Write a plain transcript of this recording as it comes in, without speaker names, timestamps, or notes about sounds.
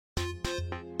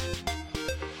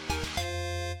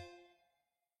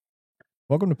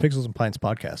Welcome to Pixels and Pints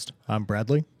podcast. I'm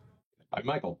Bradley, I'm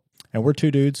Michael. and we're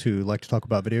two dudes who like to talk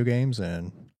about video games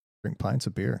and drink pints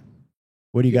of beer.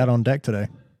 What do you got Yeah. on deck today?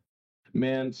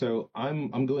 Man, so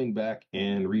I'm going back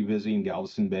and revisiting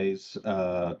Galveston Bay's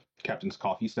Captain's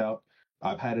Coffee Stout.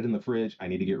 I've had it in the fridge. I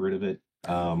need to get rid of it.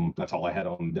 That's all I had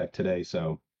on deck today.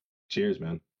 So cheers,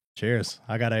 man. Cheers.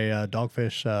 I got a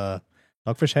Dogfish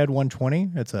Head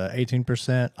 120. It's a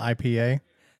 18% IPA.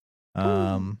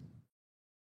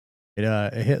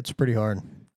 It hits pretty hard.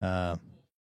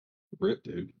 Rip,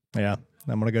 dude. Yeah,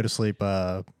 I'm gonna go to sleep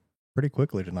pretty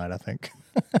quickly tonight, I think.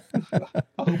 I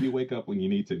hope you wake up when you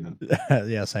need to, man.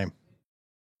 Yeah, same.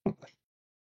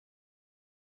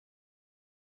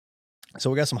 So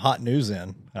we got some hot news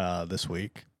in this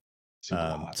week.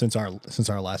 Since our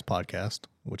last podcast,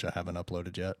 which I haven't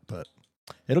uploaded yet, but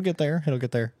it'll get there. We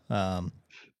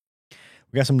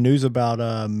got some news about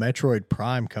Metroid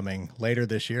Prime coming later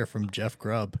this year from Jeff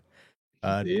Grubb.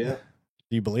 Yeah.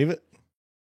 Do you believe it?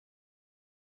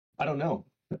 I don't know.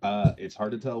 It's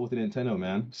hard to tell with a Nintendo,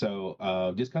 man.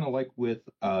 So just kind of like with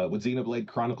what Xenoblade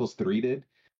Chronicles 3 did.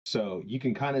 So you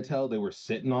can kind of tell they were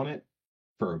sitting on it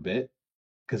for a bit,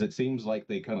 because it seems like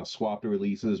they kind of swapped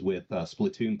releases with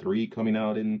Splatoon 3 coming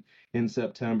out in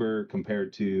September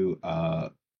compared to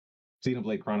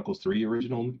Xenoblade Chronicles 3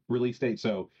 original release date.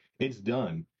 So it's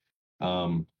done.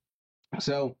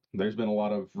 So there's been a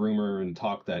lot of rumor and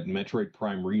talk that Metroid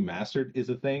Prime Remastered is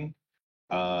a thing.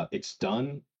 It's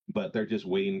done, but they're just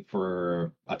waiting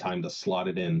for a time to slot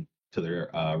it in to their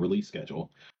release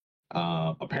schedule.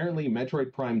 Apparently,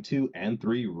 Metroid Prime 2 and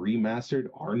 3 Remastered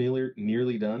are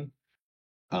nearly done.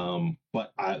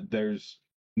 But there's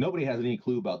nobody has any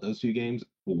clue about those two games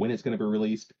when it's going to be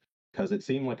released, because it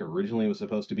seemed like originally it was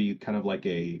supposed to be kind of like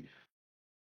a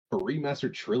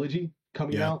remastered trilogy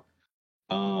coming out.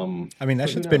 I mean, that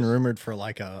shit's been rumored for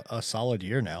like a solid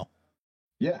year now.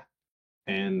 Yeah,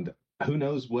 and who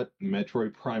knows what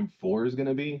Metroid Prime 4 is going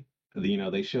to be.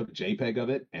 They showed a JPEG of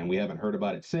it, and we haven't heard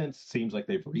about it since. Seems like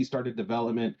they've restarted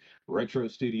development. Retro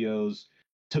Studios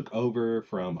took over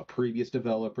from a previous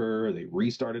developer. They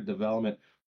restarted development.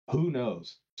 Who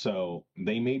knows? So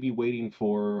they may be waiting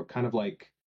for kind of like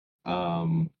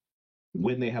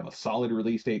when they have a solid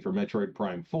release date for Metroid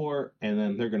Prime 4, and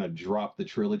then they're going to drop the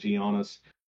trilogy on us.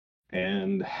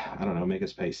 And I don't know, make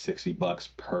us pay $60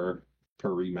 per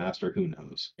remaster. Who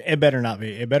knows? It better not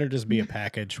be. It better just be a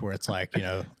package where it's like,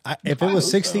 if it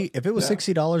was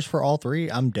 $60 for all three,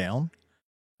 I'm down.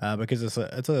 Because it's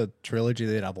a trilogy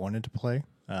that I've wanted to play.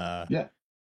 Yeah.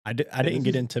 I didn't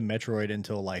get into Metroid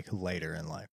until like later in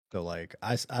life. So like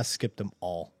I skipped them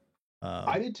all.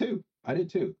 I did too.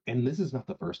 And this is not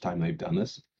the first time they've done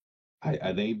this.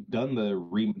 They've done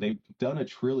a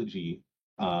trilogy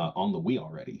on the Wii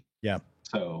already. Yeah.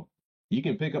 So you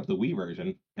can pick up the Wii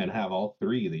version and have all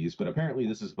three of these, but apparently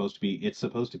it's supposed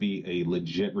to be a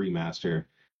legit remaster.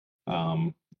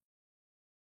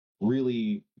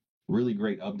 Really, really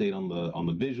great update on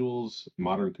the visuals,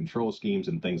 modern control schemes,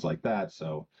 and things like that.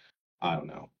 So I don't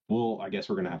know. Well, I guess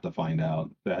we're gonna have to find out.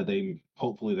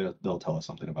 Hopefully they'll tell us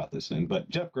something about this thing. But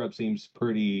Jeff Grubb seems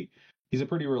he's a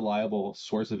pretty reliable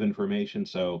source of information.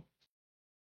 So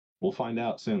we'll find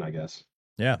out soon, I guess.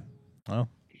 Yeah. Well,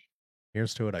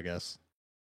 here's to it, I guess.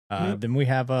 Then we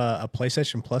have a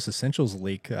PlayStation Plus Essentials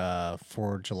leak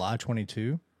for July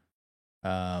 22.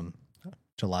 July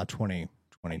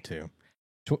 2022.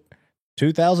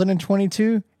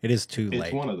 2022? It is too late.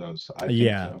 It's one of those.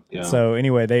 Yeah. So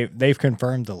anyway, they've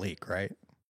confirmed the leak, right?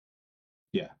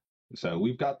 Yeah. So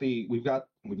we've got the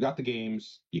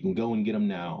games. You can go and get them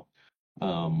now.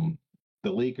 The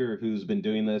leaker who's been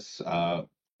doing this,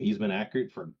 he's been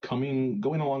accurate for going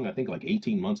along, I think, like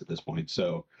 18 months at this point.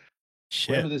 So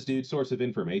whatever this dude's source of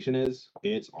information is,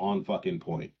 it's on fucking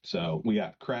point. So we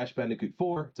got Crash Bandicoot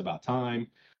 4. It's about time.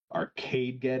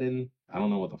 Arcadegeddon. I don't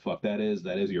know what the fuck that is.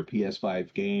 That is your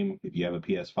PS5 game. If you have a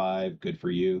PS5, good for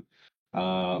you.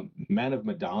 Man of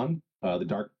Medan.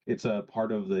 It's a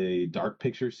part of the Dark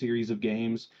Picture series of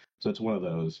games. So it's one of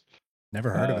those. Never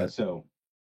heard of it. So,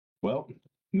 well,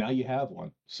 now you have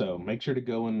one. So make sure to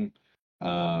go and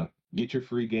get your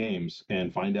free games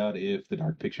and find out if the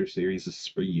Dark Picture series is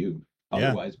for you.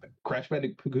 Otherwise, Crash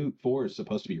Bandicoot 4 is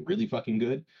supposed to be really fucking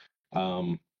good.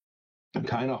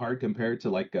 Kind of hard compared to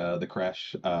like the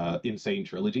Crash Insane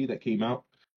trilogy that came out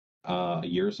a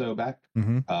year or so back.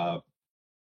 Mm-hmm.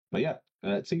 But yeah,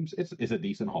 it seems it's a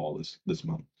decent haul this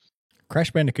month.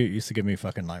 Crash Bandicoot used to give me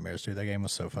fucking nightmares, dude. That game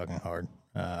was so fucking hard.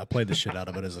 I played the shit out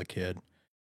of it as a kid.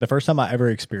 The first time I ever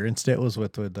experienced it was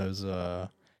with those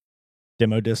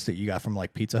demo discs that you got from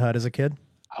like Pizza Hut as a kid.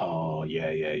 Oh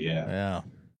yeah. Yeah.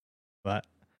 But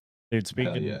Dude, Hell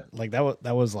speaking yeah. like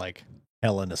that was like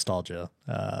hella nostalgia.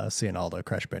 Seeing all the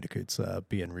Crash Bandicoots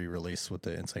being re-released with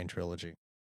the Insane Trilogy,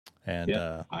 and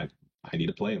Yeah. I need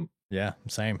to play them. yeah,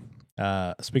 same.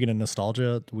 Speaking of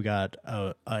nostalgia, we got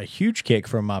a huge kick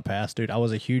from my past, dude. I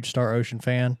was a huge Star Ocean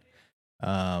fan,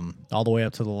 all the way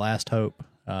up to the Last Hope,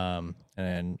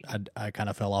 and I kind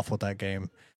of fell off with that game.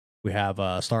 We have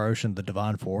Star Ocean: The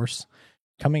Divine Force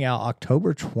coming out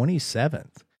October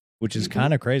 27th, which is Hmm.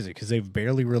 kind of crazy because they've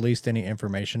barely released any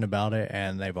information about it,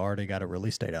 and they've already got a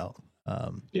release date out.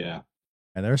 Yeah.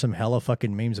 And there's some hella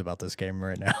fucking memes about this game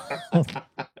right now.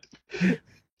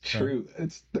 So, True.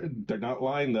 They're not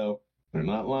lying though. They're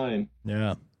not lying.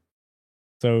 yeah.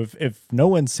 So if no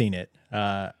one's seen it,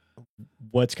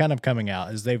 what's kind of coming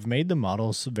out is they've made the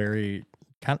models very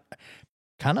kind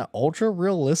of ultra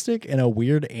realistic in a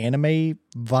weird anime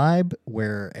vibe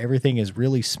where everything is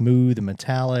really smooth and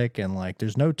metallic and like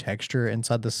there's no texture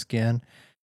inside the skin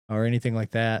or anything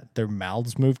like that. Their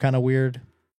mouths move kind of weird.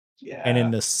 And in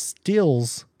Yeah. the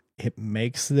stills, it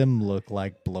makes them look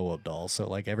like blow up dolls. So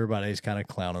like everybody's kind of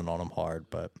clowning on them hard,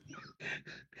 but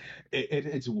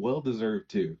It's well deserved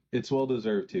too. It's well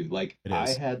deserved too. Like it I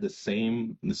is. had the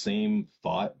same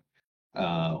thought,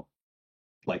 uh,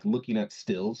 like looking at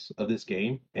stills of this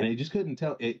game, and I just couldn't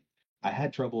tell it. I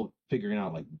had trouble figuring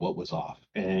out like what was off,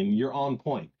 and you're on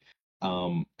point.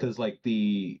 Because like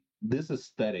this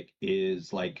aesthetic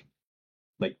is like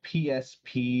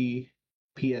PSP,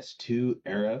 PS2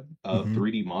 era of Mm-hmm.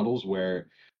 3D models where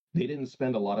they didn't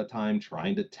spend a lot of time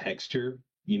trying to texture,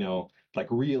 like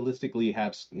realistically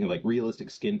have, like realistic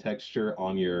skin texture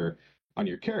on your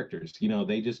characters.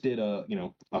 They just did a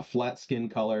flat skin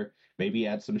color, maybe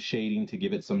add some shading to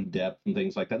give it some depth and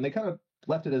things like that. And they kind of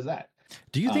left it as that.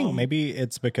 Do you think Um, maybe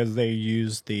it's because they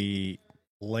use the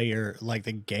layer, like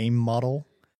the game model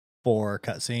for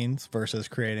cutscenes versus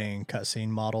creating cutscene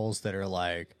models that are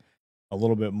like a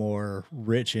little bit more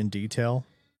rich in detail?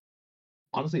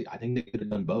 Honestly, I think they could have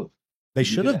done both. They You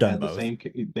should could have have done had the both.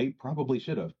 same. They probably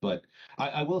should have, but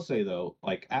I will say though,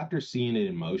 like after seeing it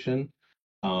in motion,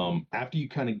 after you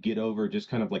kind of get over just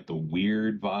kind of like the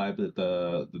weird vibe that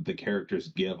the characters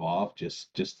give off,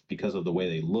 just because of the way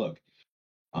they look,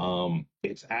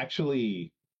 it's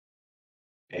actually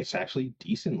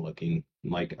decent looking.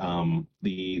 Like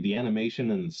the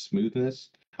animation and the smoothness.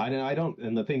 I don't,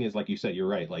 and the thing is, like you said, you're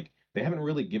right. Like they haven't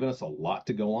really given us a lot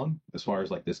to go on as far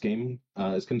as like this game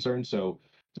is concerned. So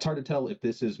it's hard to tell if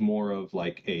this is more of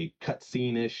like a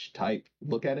cutscene-ish type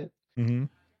look at it.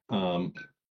 Mm-hmm. Um,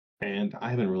 and I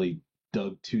haven't really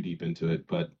dug too deep into it,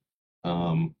 but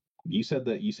um, you said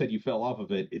you fell off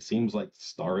of it. It seems like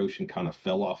Star Ocean kind of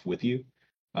fell off with you,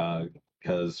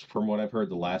 because from what I've heard,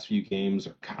 the last few games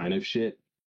are kind of shit.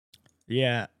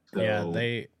 Yeah, yeah. So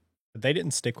They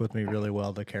didn't stick with me really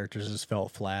well. The characters just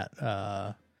felt flat.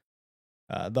 The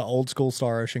old school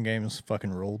Star Ocean games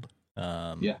fucking ruled.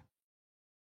 Um, yeah,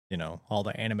 all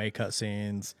the anime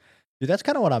cutscenes. Dude, that's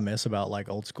kind of what I miss about like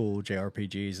old school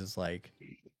JRPGs is like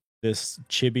this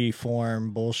chibi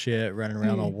form bullshit running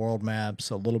around on mm, world maps,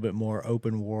 a little bit more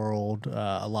open world,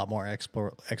 a lot more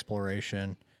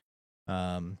exploration,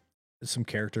 um, some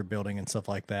character building and stuff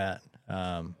like that.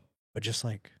 But just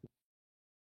like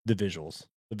the visuals,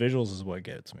 the visuals is what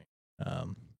gets me.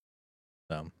 Um,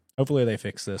 so hopefully they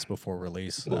fix this before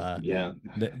release. well, yeah,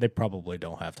 They probably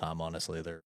don't have time, honestly.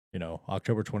 They're,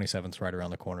 October 27th is right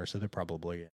around the corner, so they're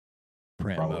probably in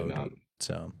print probably mode. not.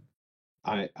 So,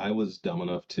 I was dumb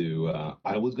enough to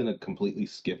I was gonna completely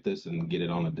skip this and get it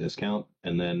on a discount,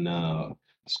 and then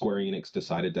Square Enix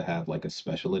decided to have like a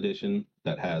special edition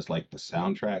that has like the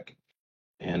soundtrack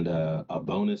and a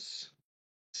bonus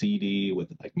CD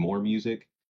with like more music.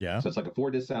 yeah. So it's like a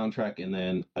 4 disc soundtrack and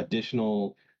then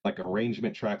additional like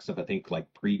arrangement tracks of I think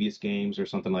like previous games or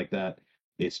something like that.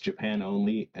 It's Japan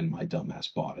only, and my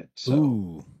dumbass bought it. So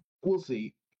Ooh. we'll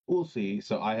see. We'll see.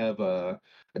 So I have a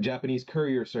Japanese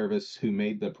courier service who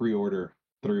made the pre-order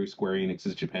through Square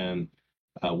Enix's Japan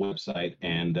website,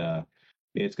 and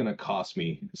it's gonna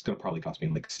probably cost me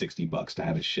like $60 to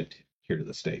have it shipped here to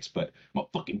the States, but I'm gonna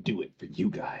fucking do it for you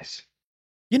guys.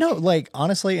 Like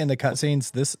honestly, in the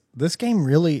cutscenes, this game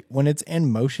really, when it's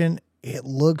in motion, it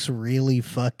looks really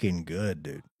fucking good,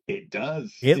 dude. It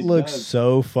does. It It looks does.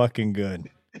 so fucking good.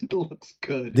 It looks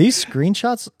good. These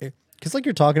screenshots, because like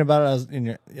you're talking about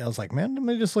it, I was like, man, let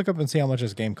me just look up and see how much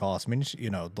this game costs. I mean,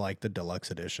 like the deluxe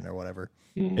edition or whatever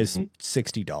is Hmm.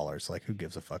 $60. Like, who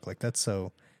gives a fuck? Like, that's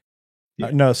so. Yeah.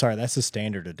 No, sorry, that's the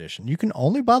standard edition. You can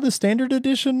only buy the standard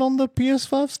edition on the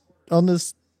PS5 on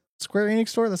this Square Enix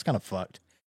store. That's kind of fucked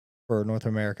for North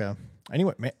America.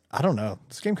 Anyway, man, I don't know.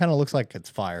 This game kind of looks like it's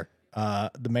fire.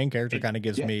 The main character kind of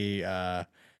gives Yeah. me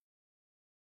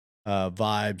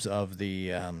vibes of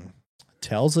the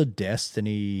Tales of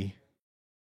Destiny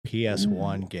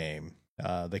PS1 Ooh, game.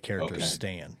 The character okay.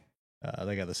 Stan.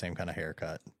 They got the same kind of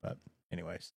haircut, but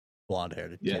anyways, blonde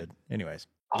haired Yeah. kid. Anyways,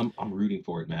 I'm rooting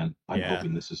for it, man. I'm yeah.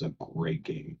 hoping this is a great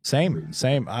game. I'm Same, rooting for it.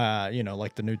 same.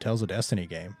 Like the new Tales of Destiny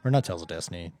game, or not Tales of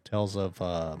Destiny, Tales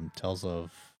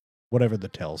of whatever the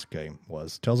Tales game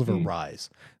was, Tales of Mm, Arise.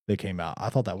 They came out. I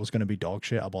thought that was going to be dog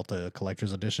shit. I bought the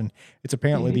collector's edition. It's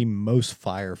apparently hmm the most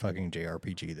fire fucking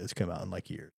JRPG that's come out in like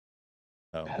years.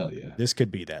 So Hell yeah. this could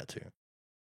be that too.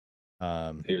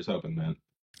 Um, Here's hoping, man.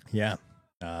 yeah.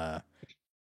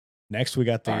 Next we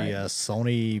got All the right.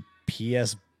 Sony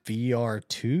PSVR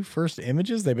 2 first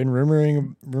images. They've been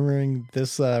rumoring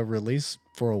this release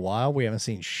for a while. We haven't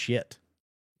seen shit.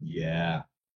 Yeah.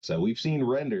 So we've seen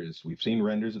renders. We've seen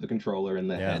renders of the controller and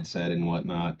the Yeah. headset and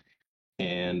whatnot.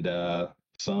 And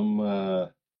some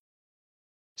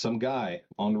guy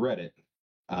on Reddit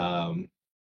um,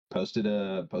 posted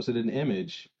an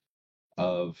image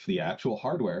of the actual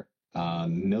hardware.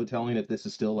 No telling if this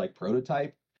is still like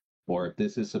prototype or if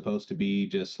this is supposed to be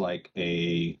just like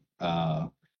a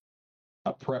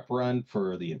prep run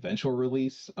for the eventual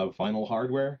release of final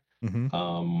hardware. Mm-hmm.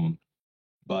 Um,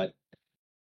 but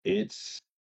it's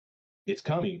it's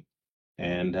coming,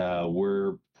 and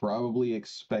we're probably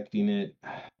expecting it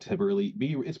to really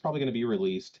be. It's probably going to be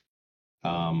released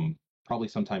probably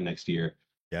sometime next year.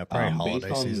 Yeah, probably Based holiday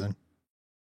on season.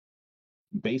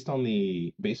 based on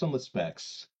the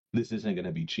specs, this isn't going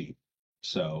to be cheap.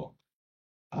 So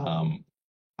um,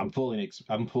 I'm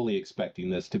fully expecting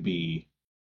this to be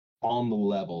on the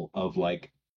level of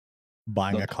like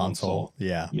Buying the a console, console.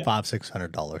 yeah, Yeah,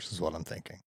 $500-600 is what I'm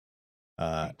thinking.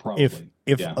 If probably.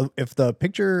 if Yeah. if the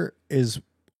picture is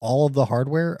all of the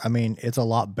hardware, I mean, it's a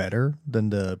lot better than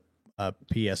the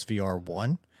PSVR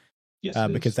 1. Yes,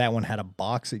 it Because is. that one had a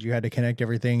box that you had to connect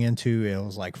everything into. It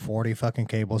was like 40 fucking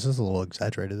cables. This is a little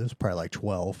exaggerated. This is probably like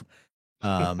 12.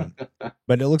 Um,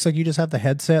 but it looks like you just have the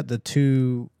headset, the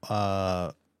two,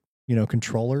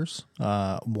 controllers,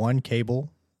 one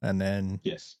cable, and then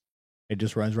Yes. it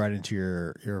just runs right into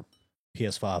your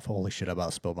PS5. Holy shit! I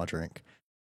about spilled my drink.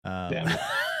 Damn it.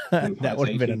 That That's would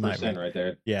have been a nightmare. 18% right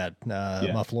there. Yeah,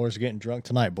 Yeah. my floor's getting drunk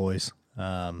tonight, boys.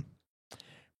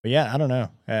 But yeah, I don't know.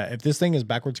 If this thing is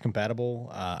backwards compatible,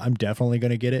 I'm definitely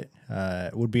gonna get it.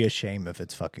 It would be a shame if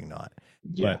it's fucking not.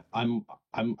 Yeah. But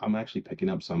I'm actually picking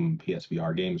up some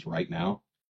PSVR games right now,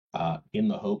 in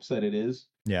the hopes that it is.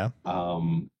 yeah,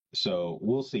 So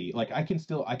we'll see. Like I can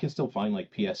still find like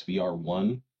PSVR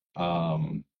one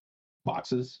um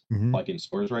boxes hmm like in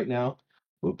stores right now,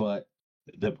 but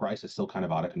the price is still kind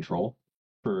of out of control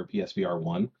for PSVR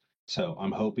one. So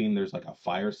I'm hoping there's like a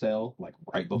fire sale like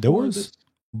right there before was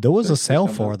there was a this sale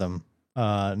comes for out. them,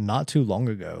 not too long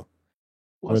ago,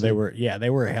 where Was it? they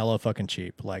were hella fucking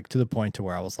cheap, like to the point to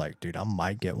where I was like, dude, I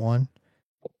might get one.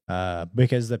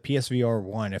 Because the PSVR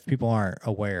 1, if people aren't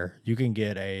aware, you can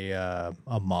get a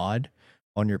mod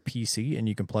on your PC and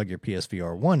you can plug your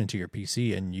PSVR 1 into your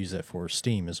PC and use it for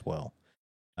Steam as well.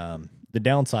 The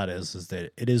downside is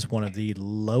that it is one of the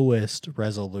lowest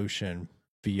resolution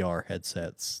VR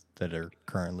headsets that are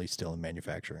currently still in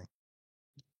manufacturing.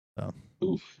 So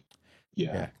Oof.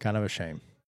 Yeah. yeah, kind of a shame.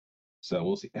 So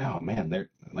we'll see. Oh man, they're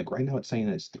like right now it's saying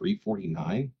that it's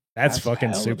 349. That's That's fucking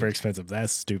hell of super a expensive.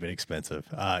 That's stupid expensive.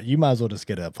 You might as well just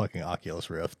get a fucking Oculus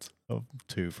Rift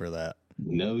 2 for that.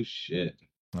 no shit.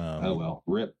 Oh Um, well,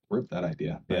 rip that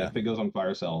idea. But yeah, if it goes on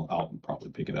fire sale, I'll probably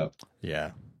pick it up.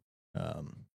 yeah.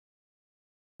 Um,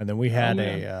 And then we Oh had a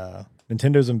man.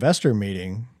 Nintendo's investor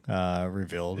meeting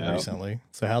revealed Yeah. recently.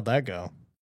 So how'd that go?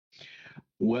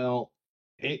 Well,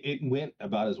 it went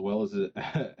about as well as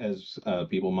as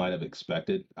people might have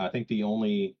expected. I think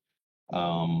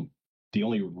um the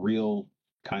only real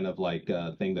kind of like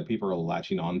thing that people are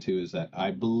latching on to is that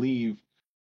I believe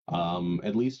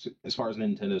at least as far as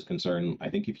Nintendo is concerned, I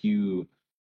think if you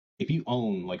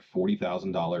own like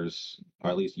 $40,000 or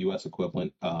at least US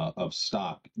equivalent of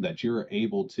stock, that you're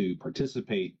able to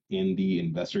participate in the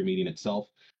investor meeting itself.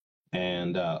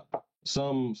 And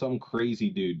some crazy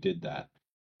dude did that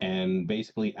and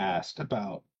basically asked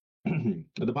about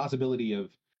the possibility of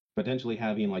potentially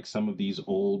having like some of these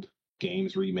old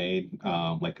games remade,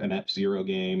 like an F-Zero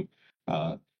game,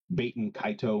 uh, Baten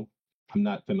Kaito. I'm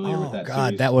not familiar with Oh that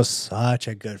god, that series. was such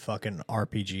a good fucking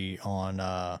RPG on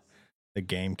the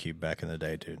GameCube back in the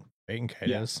day, dude. Bait and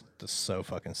Yeah. Kato's that's so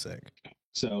fucking sick.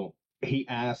 So he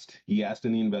asked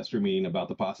in the investor meeting about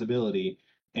the possibility,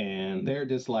 and they're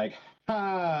just like,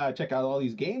 check out all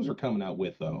these games we're coming out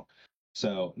with though.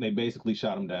 So they basically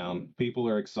shot him down. People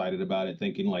are excited about it,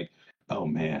 thinking like, oh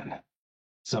man,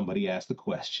 somebody asked the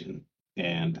question.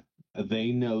 And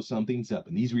they know something's up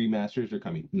and these remasters are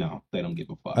coming. No, they don't give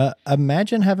a fuck.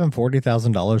 Imagine having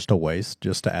 $40,000 to waste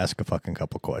just to ask a fucking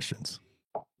couple questions.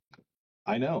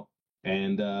 I know.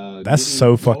 And That's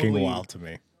so fucking wild to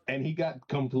me. And he got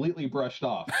completely brushed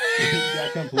off. He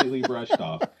got completely brushed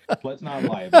off. Let's not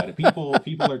lie about it. People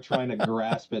are trying to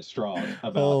grasp at straws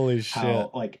about Holy shit.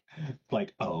 how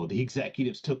oh, the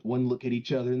executives took one look at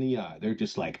each other in the eye. They're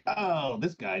just like, oh,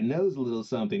 this guy knows a little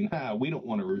something. We don't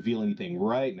want to reveal anything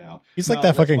right now. He's like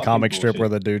that fucking comic strip where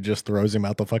the dude just throws him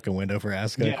out the fucking window for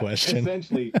asking a question.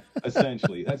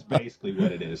 Essentially, that's basically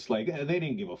what it is. Like they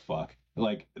didn't give a fuck.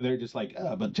 Like they're just like,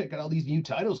 but check out all these new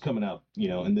titles coming out,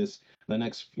 in the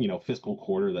next, fiscal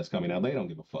quarter that's coming out. They don't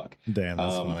give a fuck. Damn,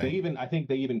 that's funny. I think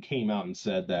they even came out and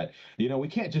said that, we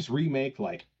can't just remake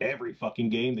like every fucking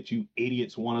game that you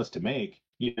idiots want us to make.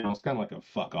 It's kind of like a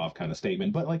fuck off kind of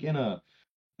statement, but like in a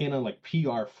like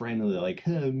PR friendly, like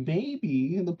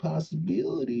maybe the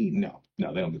possibility. No, they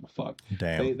don't give a fuck.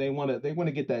 Damn. They want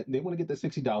to get that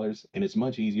 $60, and it's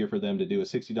much easier for them to do a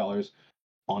 $60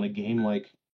 on a game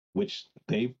like which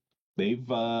they've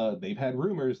had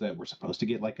rumors that we're supposed to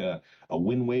get like a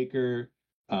Wind Waker,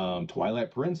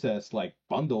 Twilight Princess like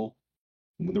bundle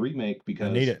with the remake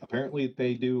because apparently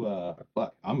they do.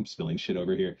 Fuck, I'm spilling shit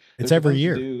over here. It's every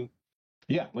year.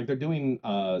 Like they're doing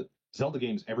Zelda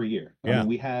games every year. Yeah. I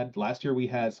mean, last year we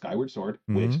had Skyward Sword,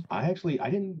 which I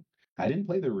didn't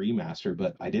play the remaster,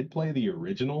 but I did play the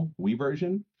original Wii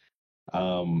version.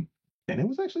 And it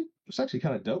was actually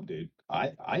kind of dope, dude.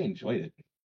 I enjoyed it.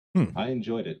 I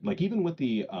enjoyed it. Like even with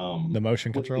the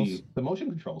motion controls. The motion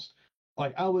controls.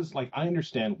 Like I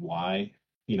understand why,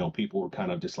 people were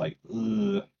kind of just like,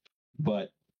 ugh,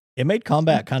 but it made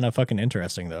combat kind of fucking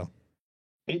interesting though.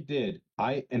 It did.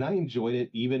 I enjoyed it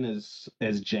even as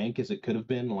jank as it could have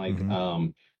been. Like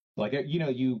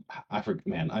I forget,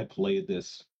 man, I played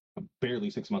this barely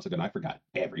 6 months ago and I forgot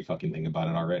every fucking thing about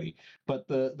it already. But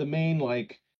the main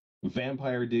like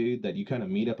vampire dude that you kind of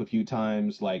meet up a few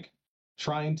times, like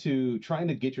trying to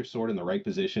get your sword in the right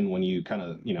position when you kind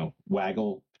of,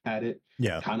 waggle at it.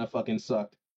 Yeah. Kind of fucking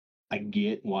sucked. I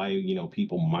get why,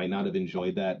 people might not have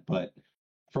enjoyed that, but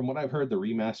from what I've heard, the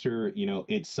remaster,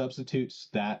 it substitutes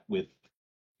that with,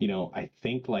 I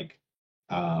think like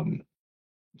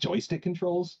joystick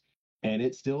controls, and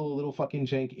it's still a little fucking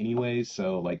jank anyways.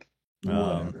 So like,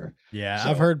 whatever. Yeah, so,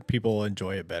 I've heard people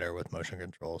enjoy it better with motion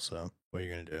controls. So what are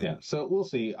you gonna do? Yeah, so we'll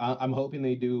see. I'm hoping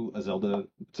they do a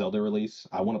Zelda release.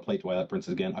 I want to play Twilight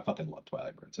Princess again. I fucking love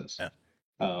Twilight Princess. Yeah.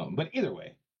 But either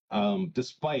way,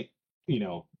 despite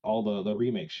all the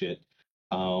remake shit,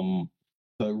 the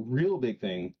real big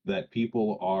thing that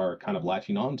people are kind of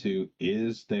latching onto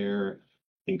is their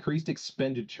increased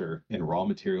expenditure in raw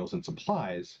materials and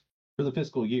supplies for the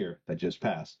fiscal year that just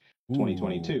passed,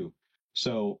 2022.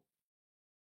 So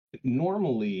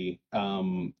normally,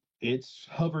 it's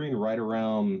hovering right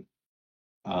around,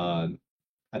 I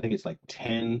think it's like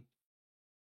 10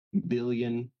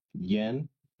 billion yen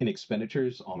in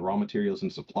expenditures on raw materials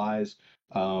and supplies.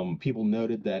 People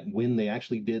noted that when they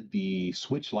actually did the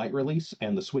Switch Lite release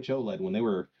and the Switch OLED, when they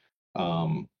were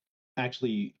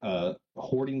actually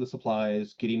hoarding the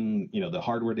supplies, getting the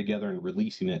hardware together and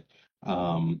releasing it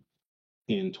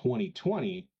in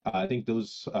 2020, I think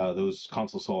those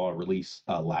consoles saw a release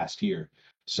last year.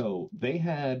 So they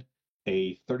had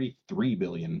a 33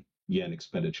 billion yen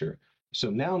expenditure. So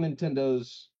now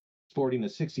Nintendo's sporting a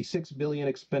 66 billion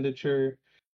expenditure.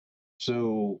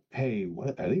 So, hey,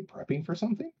 what are they prepping for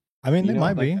something? I mean, they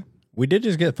might be. We did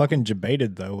just get fucking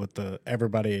debated though with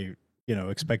everybody,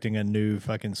 expecting a new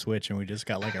fucking Switch, and we just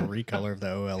got like a recolor of the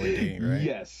OLED, right?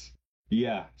 Yes.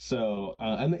 Yeah. So,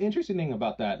 and the interesting thing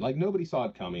about that, like nobody saw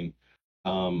it coming.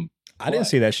 I didn't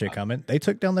see that shit coming. They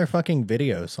took down their fucking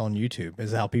videos on YouTube.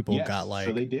 Is how people got like.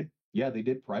 So they did. Yeah, they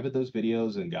did private those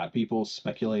videos and got people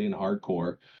speculating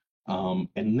hardcore.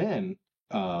 And then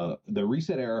the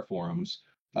Reset Era forums.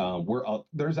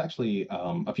 There's actually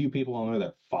a few people on there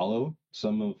that follow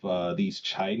some of these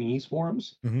Chinese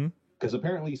forums because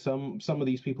apparently some of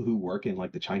these people who work in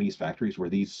like the Chinese factories where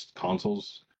these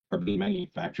consoles are being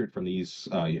manufactured from these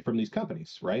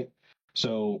companies, right?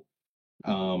 So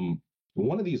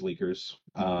one of these leakers,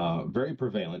 very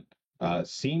prevalent,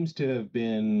 seems to have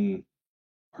been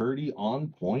pretty on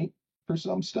point for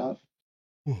some stuff.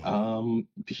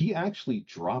 He actually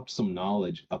dropped some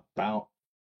knowledge about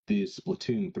the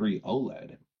Splatoon 3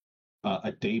 OLED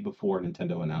a day before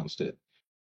Nintendo announced it.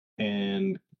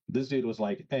 And this dude was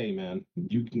like, "Hey man,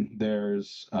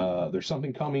 there's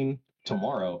something coming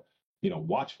tomorrow,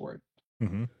 watch for it."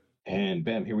 And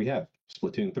bam, here we have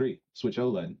Splatoon 3 Switch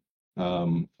OLED.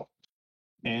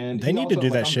 And They he need to also, do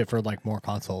like, that shit for like more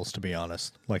consoles, to be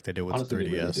honest, like they did with honestly,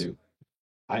 they really 3DS. do.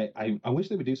 I wish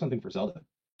they would do something for Zelda.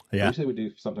 I Yeah, wish they would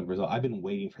do something for Zelda. I've been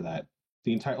waiting for that.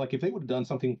 The entire, like, if they would have done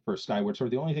something for Skyward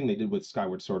Sword, the only thing they did with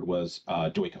Skyward Sword was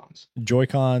Joy Cons. Joy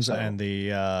Cons So and the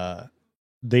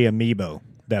amiibo.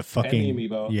 That and the fucking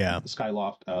amiibo, yeah,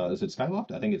 Skyloft. Is it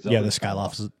Skyloft? I think it's yeah. The Zelda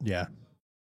Skyloft. Skylofts, yeah,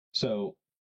 So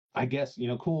I guess,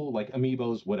 cool, like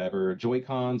amiibos, whatever. Joy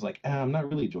Cons, like, I'm not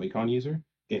really a Joy-Con user.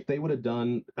 If they would have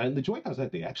done, and the Joy Cons,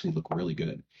 they actually look really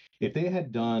good. If they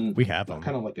had done we have them.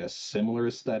 kind of like a similar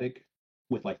aesthetic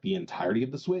with like the entirety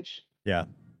of the Switch, Yeah,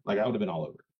 like I would have been all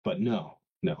over it. But no,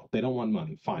 no, they don't want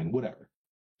money. Fine, whatever.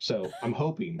 So I'm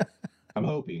hoping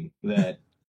that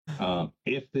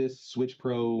if this Switch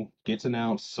Pro gets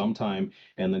announced sometime,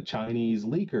 and the Chinese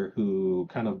leaker who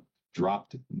kind of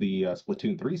dropped the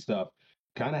Splatoon 3 stuff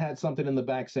kind of had something in the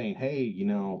back saying, hey,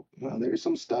 well, there's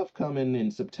some stuff coming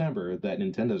in September that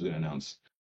Nintendo's going to announce.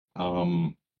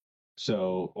 Um,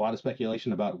 so a lot of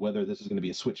speculation about whether this is going to be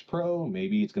a Switch Pro,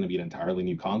 maybe it's going to be an entirely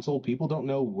new console. People don't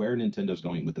know where Nintendo's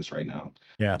going with this right now.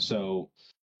 yeah. So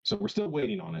we're still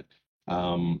waiting on it.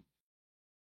 Um,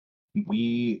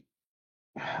 we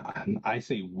I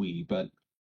say we, but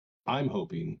I'm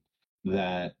hoping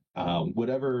that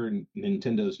whatever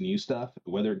Nintendo's new stuff,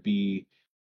 whether it be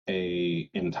a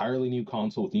entirely new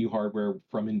console with new hardware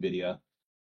from Nvidia,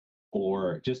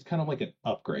 or just kind of like an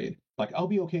upgrade, like I'll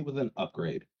be okay with an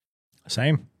upgrade.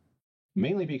 Same.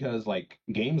 Mainly because like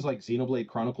games like Xenoblade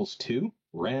Chronicles 2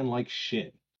 ran like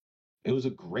shit. It was a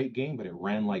great game, but it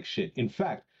ran like shit. In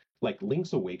fact, like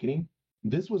Link's Awakening,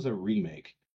 this was a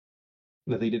remake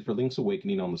that they did for Link's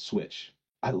Awakening on the Switch.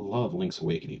 I love Link's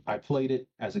Awakening. I played it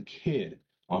as a kid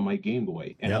on my Game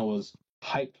Boy, and I Yep. was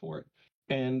hyped for it.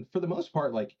 And for the most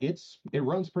part, like it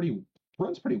runs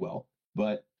pretty well,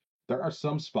 but there are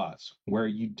some spots where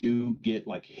you do get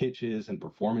like hitches and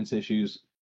performance issues.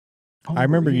 On I the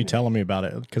remember you remake, telling me about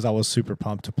it because I was super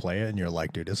pumped to play it, and you're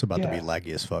like, dude, it's about to be yeah,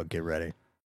 laggy as fuck. Get ready.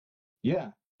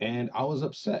 yeah, and I was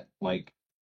upset. Like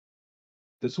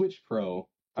the Switch Pro,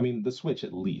 I mean, the Switch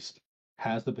at least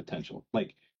has the potential.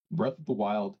 Like Breath of the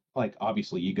Wild, like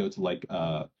obviously you go to like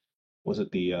was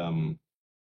it the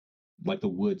like the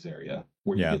woods area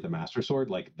where you Yeah. get the Master Sword,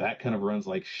 like that kind of runs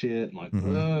like shit. And like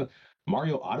Mhm.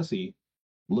 Mario Odyssey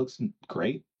looks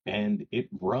great and it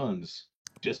runs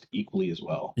just equally as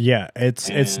well. Yeah, it's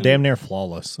And damn near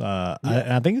flawless. yeah,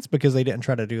 I think it's because they didn't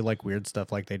try to do like weird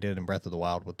stuff like they did in Breath of the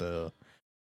Wild with the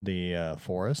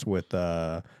forest with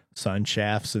sun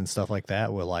shafts and stuff like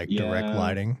that with like direct yeah.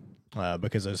 lighting.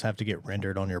 Because those have to get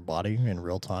rendered on your body in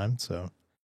real time. So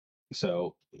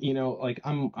So, like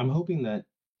I'm hoping that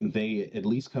they at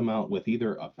least come out with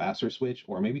either a faster Switch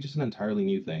or maybe just an entirely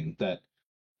new thing that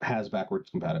has backwards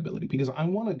compatibility because I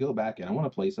want to go back and I want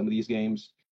to play some of these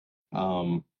games.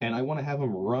 And I want to have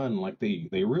them run like they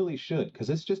really should because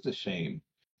it's just a shame.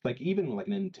 Like even like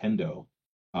Nintendo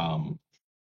um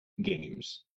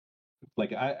games.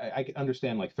 Like I can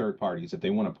understand like third parties if they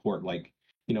want to port like,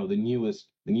 the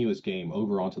newest game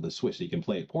over onto the Switch so you can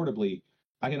play it portably.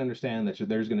 I can understand that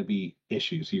there's going to be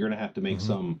issues. So you're going to have to make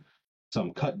mhm.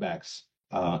 some cutbacks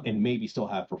and maybe still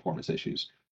have performance issues.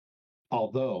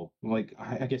 Although, like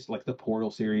I guess like the Portal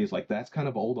series, like that's kind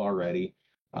of old already.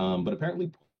 But apparently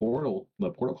the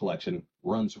Portal collection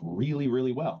runs really,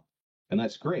 really well. And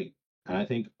that's great. And I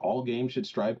think all games should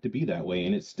strive to be that way.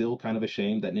 And it's still kind of a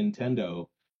shame that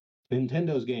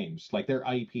Nintendo's games, like their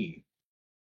IP,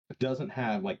 doesn't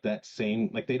have like that same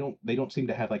like they don't seem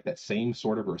to have like that same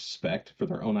sort of respect for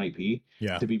their own IP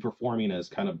Yeah. to be performing as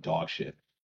kind of dog shit.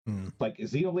 Mm. Like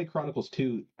Xenoblade Chronicles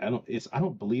 2, I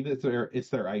don't believe it's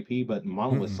their IP, but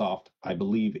Monolith Mm-mm. Soft, I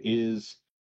believe, is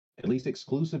at least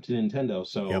exclusive to Nintendo. Yep.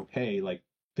 So hey, like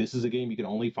this is a game you can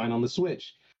only find on the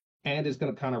Switch, and it's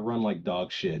gonna kind of run like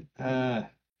dog shit.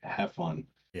 Have fun.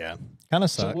 Yeah. Kind of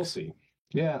So we'll sucks. see.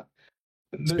 Yeah,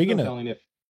 there's no Speaking of, telling if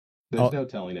there's oh no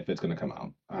telling if it's gonna come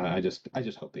out. I just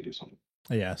hope they do something.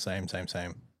 yeah, same.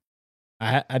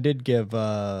 I did give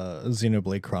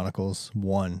Xenoblade Chronicles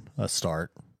 1 a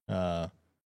start. Uh,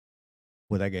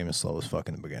 well, that game is slow as fuck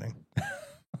in the beginning.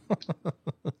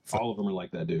 so, All of them are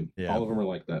like that, dude. yeah. All of them are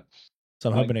like that. So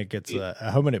I'm Like hoping it gets. it,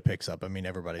 I'm hoping it picks up. I mean,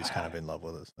 everybody's kind of in love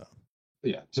with it. So.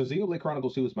 yeah. So Xenoblade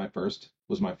Chronicles 2 was my first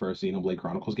Xenoblade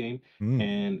Chronicles game, Mm.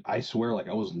 and I swear, like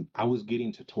I was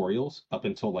getting tutorials up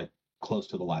until like close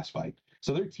to the last fight.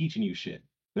 So they're teaching you shit.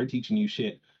 They're teaching you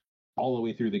shit all the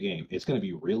way through the game. It's going to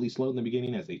be really slow in the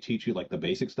beginning as they teach you like the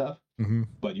basic stuff, Hmm.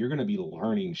 but you're going to be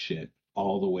learning shit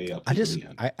all the way up to the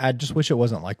end. I just wish it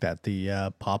wasn't like that.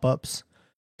 The pop ups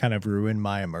kind of ruin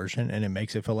my immersion, and it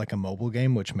makes it feel like a mobile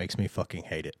game, which makes me fucking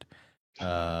hate it.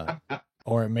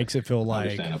 Or it makes it feel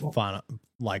like Understandable.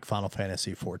 Final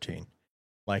Fantasy 14.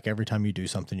 Like every time you do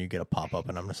something, you get a pop up,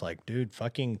 and I'm just like, dude,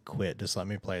 fucking quit. Just let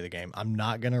me play the game. I'm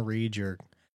not gonna read your.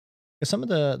 'Cause some of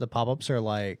the pop ups are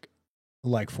like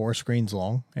 4 screens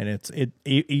long, and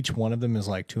each one of them is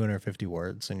like 250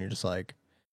 words, and you're just like,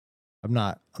 I'm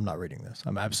not reading this.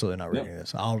 I'm absolutely not Yeah, reading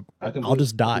this. I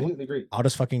Just die. completely agree. I'll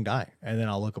just fucking die, and then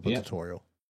I'll look up a Yeah. tutorial.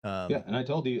 Yeah, and I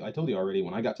told you already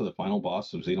when I got to the final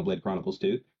boss of Xenoblade Chronicles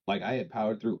 2, like I had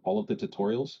powered through all of the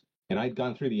tutorials and I'd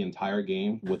gone through the entire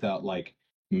game without like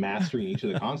mastering each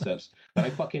of the concepts, but I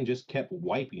fucking just kept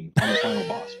wiping on the final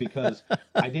boss because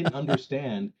I didn't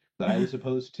understand that I was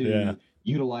supposed Yeah. to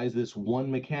utilize this one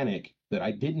mechanic that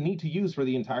I didn't need to use for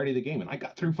the entirety of the game, and I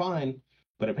got through fine,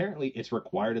 but apparently it's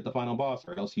required at the final boss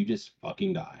or else you just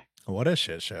fucking die. What a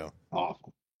shit show.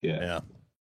 Awful. Yeah.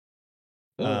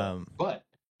 Yeah. But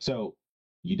so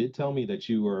you did tell me that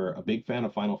you were a big fan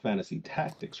of Final Fantasy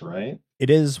Tactics, right?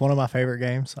 It is one of my favorite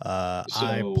games. I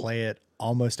So play it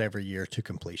almost every year to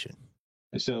completion.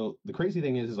 so the crazy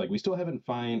thing is like we still haven't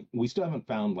found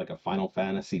like a Final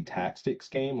Fantasy Tactics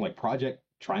game like Project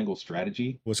Triangle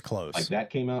Strategy. Was close. Like that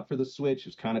came out for the Switch. It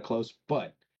was kind of close,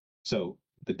 but so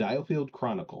the Diofield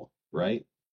Chronicle, right?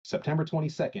 September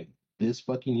 22nd, this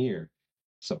fucking year,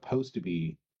 supposed to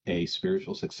be a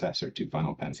spiritual successor to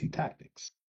Final Fantasy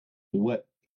Tactics. What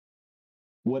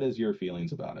is your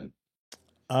feelings about it?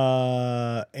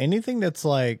 Anything that's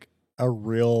like a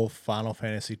real Final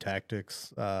Fantasy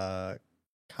Tactics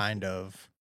kind of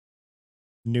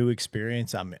new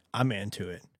experience, I'm into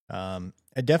it. And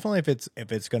definitely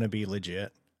if it's going to be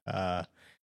legit.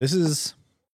 This is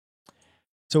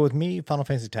so with me, Final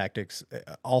Fantasy Tactics,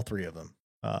 all 3 of them.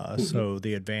 So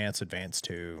the Advance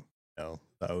 2, you know,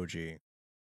 the OG.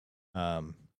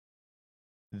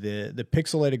 The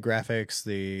pixelated graphics,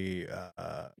 the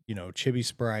you know, chibi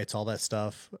sprites, all that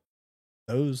stuff,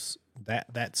 those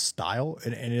that style,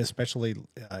 and especially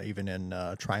even in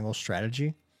Triangle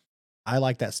Strategy, I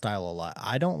like that style a lot.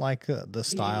 I don't like the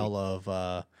style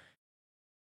of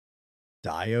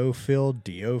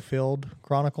Diofield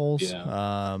Chronicles,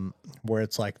 where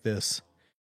it's like this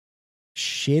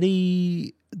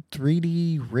shitty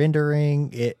 3D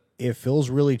rendering. It feels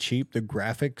really cheap. The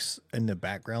graphics and the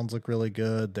backgrounds look really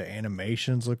good. The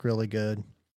animations look really good.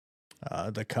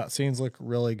 The cutscenes look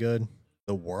really good.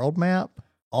 The world map,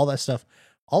 all that stuff,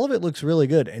 all of it looks really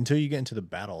good until you get into the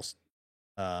battles.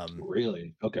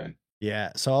 Really? Okay.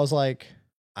 Yeah. So I was like,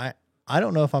 I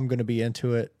don't know if I'm going to be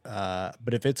into it.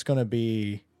 But if it's going to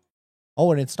be,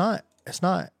 and it's not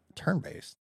turn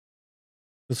based.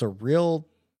 It's a real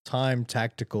time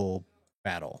tactical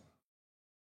battle.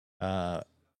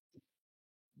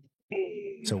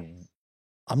 So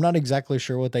I'm not exactly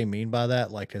sure what they mean by that.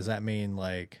 Like, does that mean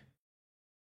like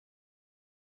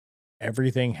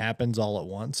everything happens all at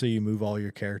once? So you move all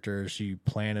your characters, you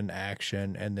plan an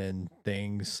action, and then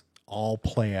things all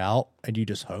play out, and you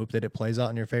just hope that it plays out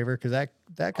in your favor? Because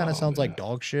that kind of sounds like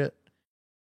dog shit.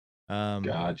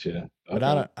 Gotcha. Okay.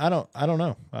 But I don't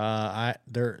know.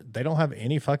 They don't have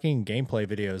any fucking gameplay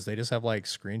videos. They just have like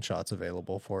screenshots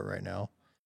available for it right now.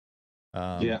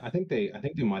 Yeah, I think they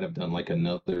might have done like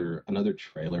another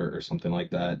trailer or something like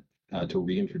that to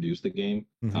reintroduce the game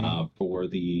for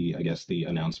the, I guess, the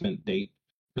announcement date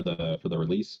for the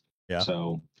release. Yeah.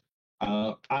 So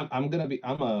I'm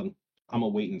a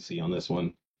wait and see on this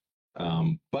one.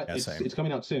 But Yeah, it's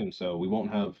coming out soon, so we won't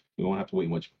have to wait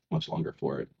much longer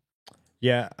for it.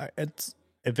 Yeah,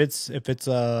 if it's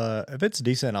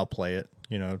decent, I'll play it.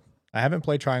 You know, I haven't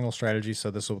played Triangle Strategy,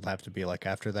 so this will have to be like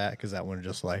after that, because that one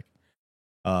just like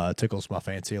tickles my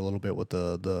fancy a little bit with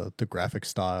the graphic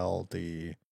style,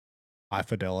 the high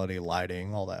fidelity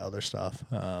lighting, all that other stuff.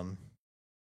 And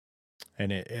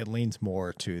it leans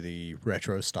more to the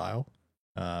retro style.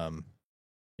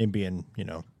 In being, you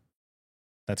know,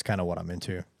 that's kind of what I'm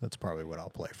into. That's probably what I'll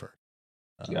play for.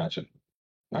 Gotcha.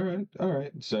 All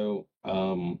right. So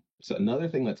so another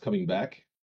thing that's coming back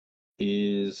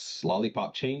is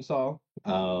Lollipop Chainsaw,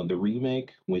 the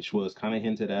remake, which was kind of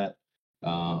hinted at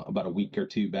about a week or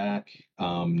two back.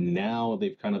 Now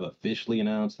they've kind of officially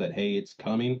announced that, hey, it's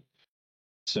coming.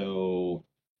 So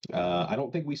I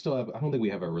don't think we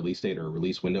have a release date or a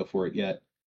release window for it yet.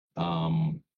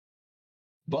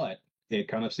 But it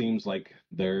kind of seems like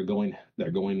they're going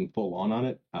full on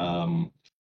it.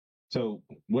 So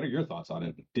what are your thoughts on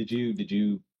it? Did you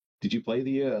play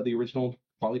the original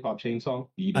Lollipop Chainsaw?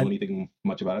 Do you know anything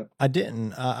much about it? I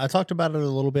didn't. I talked about it a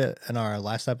little bit in our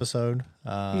last episode.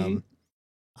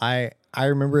 I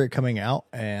remember it coming out,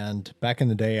 and back in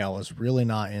the day, I was really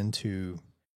not into.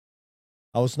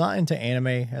 I was not into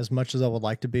anime as much as I would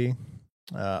like to be.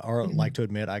 or like to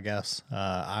admit, I guess,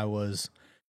 I was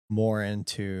more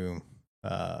into,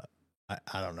 I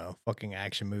don't know, fucking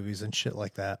action movies and shit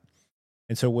like that.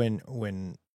 And so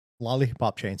when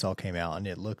Lollipop Chainsaw came out and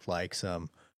it looked like some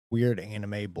weird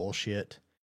anime bullshit,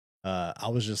 I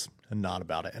was just not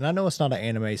about it. And I know it's not an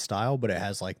anime style, but it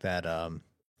has like that,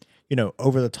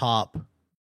 over the top,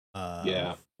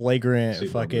 Yeah, flagrant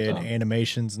super over the fucking top.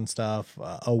 animations and stuff,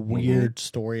 a weird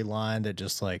storyline that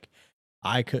just like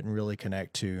I couldn't really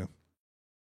connect to.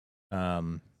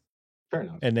 Fair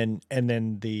enough. And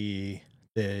then the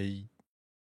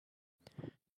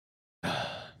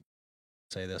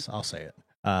say this, I'll say it.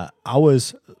 I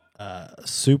was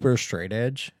super straight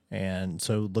edge, and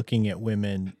so looking at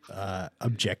women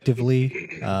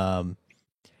objectively,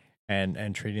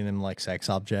 and treating them like sex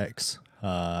objects,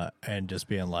 and just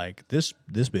being like, this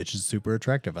bitch is super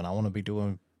attractive, and I want to be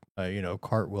doing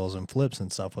cartwheels and flips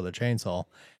and stuff with a chainsaw.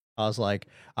 I was like,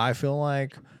 I feel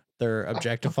like they're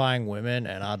objectifying women,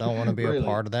 and I don't want to be a Really?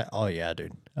 part of that. Oh yeah,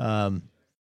 dude.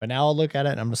 But now I'll look at it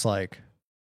and I'm just like,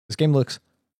 this game looks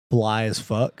fly as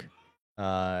fuck.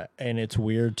 And it's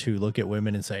weird to look at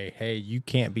women and say, hey, you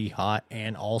can't be hot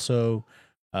and also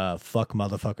fuck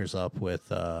motherfuckers up with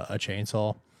a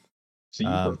chainsaw. So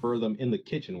you prefer them in the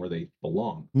kitchen where they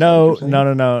belong? No. I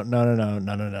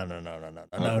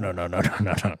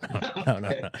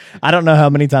don't know how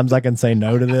many times I can say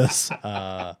no to this.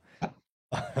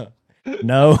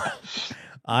 No,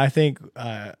 I think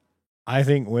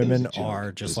women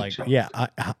are just like, yeah,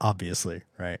 obviously,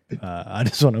 right. I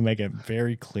just want to make it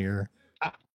very clear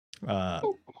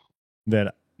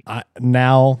that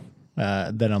now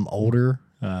that I'm older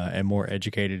and more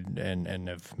educated and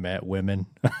have met women.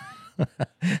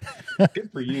 Good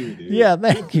for you, dude. Yeah,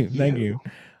 thank you.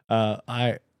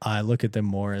 I look at them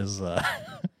more as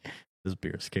this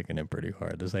beer's kicking in pretty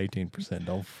hard. This 18%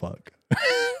 don't fuck.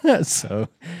 So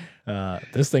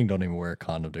this thing don't even wear a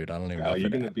condom, dude. I don't even know. You're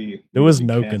gonna be. There was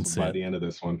no consent by the end of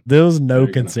this one. There was no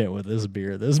consent with this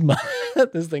beer. This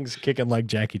thing's kicking like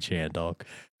Jackie Chan, dog.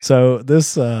 So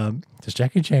this does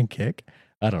Jackie Chan kick?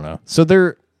 I don't know. So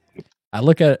I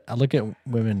look at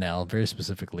women now very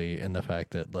specifically in the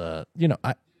fact that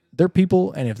they're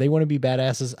people, and if they want to be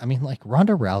badasses, I mean, like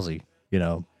Ronda Rousey,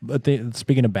 But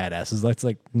speaking of badasses, that's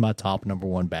like my top number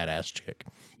one badass chick.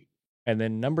 And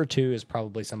then number two is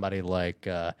probably somebody like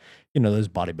those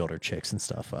bodybuilder chicks and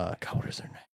stuff. God, what is their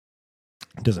name?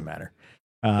 Doesn't matter.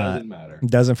 Doesn't matter.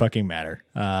 Doesn't fucking matter.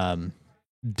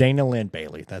 Dana Lynn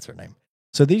Bailey, that's her name.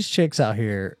 So these chicks out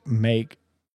here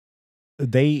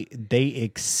they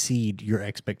exceed your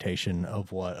expectation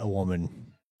of what a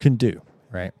woman can do,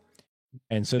 right?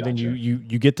 And so then you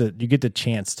get the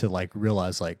chance to like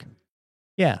realize like,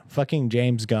 yeah, fucking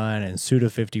James Gunn and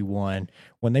Suda51,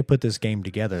 when they put this game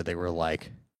together, they were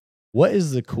like, what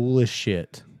is the coolest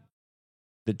shit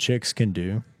that chicks can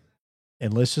do?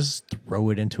 And let's just throw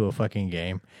it into a fucking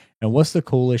game. And what's the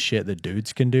coolest shit that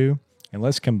dudes can do? And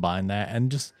let's combine that.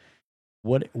 And just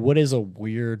what is a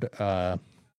weird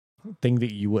thing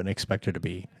that you wouldn't expect her to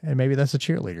be? And maybe that's a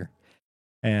cheerleader.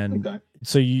 And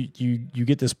so you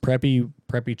get this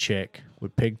preppy chick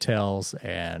with pigtails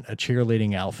and a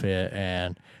cheerleading outfit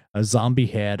and a zombie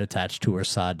head attached to her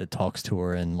side that talks to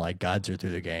her and like guides her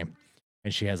through the game.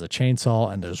 And she has a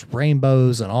chainsaw and there's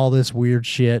rainbows and all this weird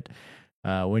shit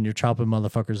when you're chopping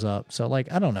motherfuckers up. So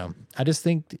like, I don't know. I just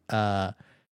think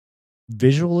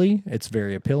visually it's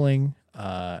very appealing.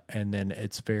 And then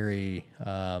it's very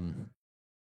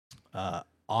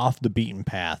off the beaten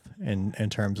path in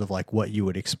terms of like what you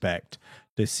would expect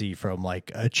to see from like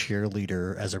a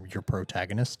cheerleader as your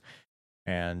protagonist,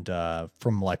 and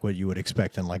from like what you would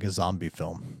expect in like a zombie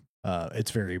film.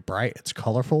 It's very bright, it's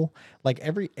colorful, like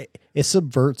it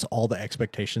subverts all the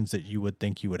expectations that you would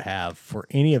think you would have for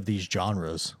any of these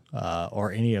genres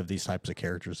or any of these types of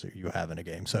characters that you have in a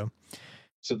game. So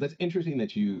that's interesting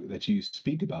that you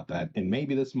speak about that, and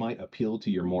maybe this might appeal to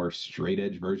your more straight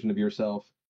edge version of yourself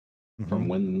from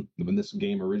when this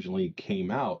game originally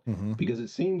came out, because it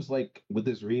seems like with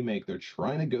this remake they're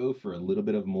trying to go for a little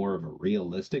bit of more of a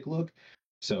realistic look.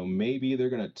 So maybe they're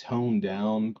going to tone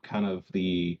down kind of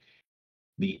the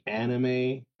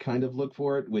anime kind of look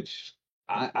for it, which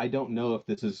I don't know if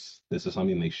this is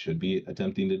something they should be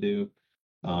attempting to do.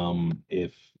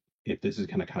 If this is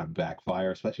going to kind of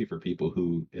backfire, especially for people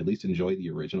who at least enjoy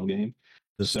the original game.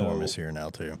 The storm is here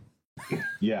now too.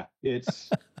 Yeah,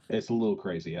 it's a little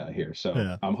crazy out here. So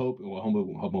yeah. I'm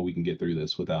hoping we can get through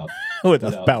this without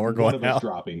power going one of us out.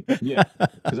 dropping. Yeah,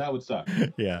 because that would suck.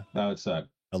 Yeah, that would suck.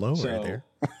 Hello, right there.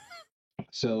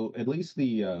 So at least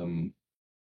it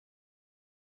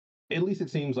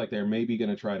seems like they're maybe going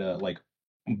to try to like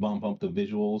bump up the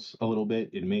visuals a little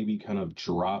bit and maybe kind of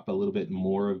drop a little bit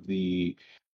more of the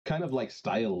kind of like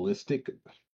stylistic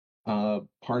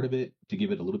part of it to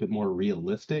give it a little bit more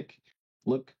realistic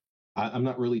look. I'm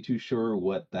not really too sure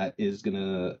what that is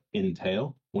gonna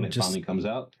entail when it Just finally comes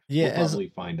out. yeah, We'll as probably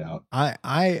find out.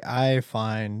 I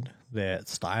find that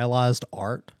stylized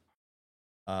art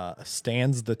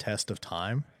stands the test of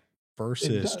time It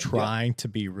versus does, yeah. trying to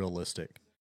be realistic.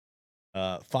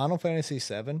 Final Fantasy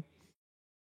VII,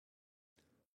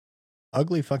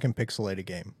 ugly fucking pixelated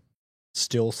game,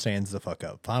 still stands the fuck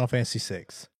up. Final Fantasy VI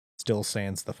still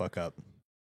stands the fuck up.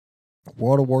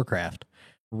 World of Warcraft,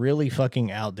 really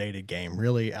fucking outdated game,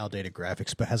 really outdated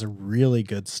graphics, but has a really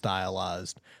good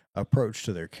stylized approach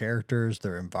to their characters,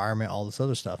 their environment, all this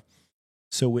other stuff.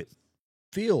 So it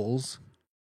feels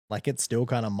like it's still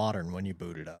kind of modern when you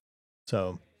boot it up.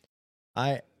 So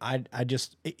I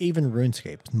just even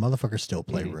RuneScape, motherfuckers still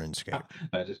play RuneScape.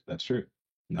 That's true.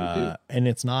 They do. And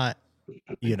it's not,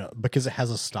 because it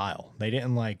has a style. They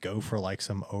didn't like go for like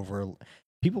some over.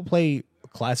 People play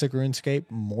classic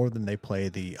RuneScape more than they play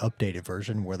the updated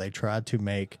version, where they tried to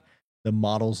make the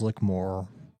models look more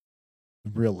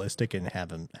realistic and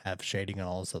have shading and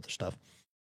all this other stuff.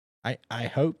 I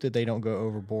hope that they don't go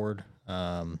overboard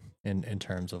in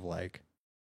terms of like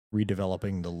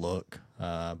redeveloping the look,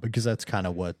 because that's kind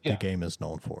of what the game is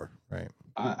known for, right?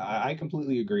 I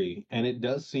completely agree, and it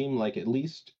does seem like, at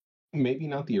least maybe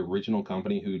not the original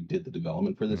company who did the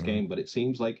development for this game, but it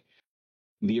seems like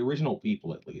the original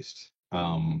people, at least,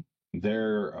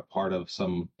 they're a part of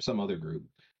some other group,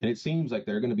 and it seems like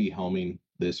they're going to be helming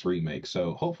this remake.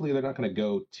 So hopefully they're not going to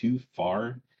go too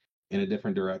far in a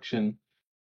different direction.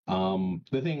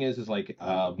 The thing is like,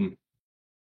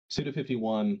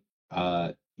 Suda51,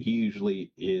 he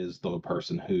usually is the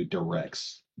person who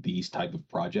directs these type of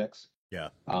projects. Yeah.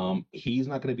 He's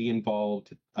not going to be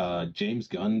involved. James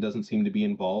Gunn doesn't seem to be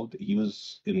involved. He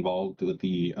was involved with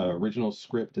the original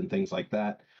script and things like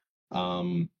that.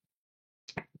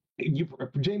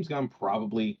 James Gunn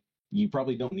you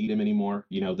probably don't need him anymore.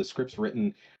 The script's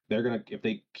written. If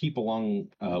they keep along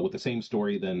with the same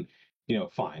story, then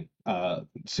fine.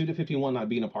 Suda51 not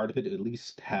being a part of it, at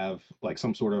least have like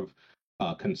some sort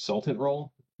of consultant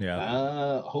role.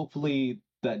 Yeah. Hopefully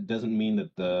that doesn't mean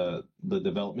that the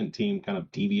development team kind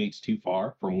of deviates too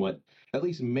far from what at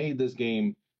least made this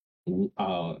game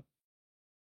to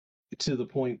the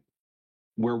point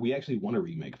where we actually want a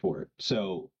remake for it.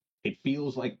 So it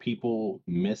feels like people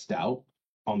missed out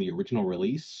on the original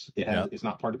release. It's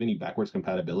not part of any backwards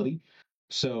compatibility.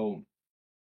 So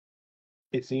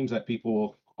it seems that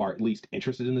people are at least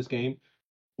interested in this game,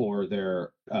 or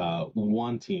they're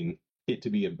wanting it to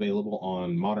be available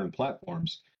on modern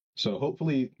platforms. So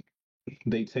hopefully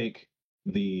they take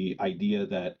the idea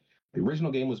that the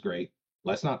original game was great.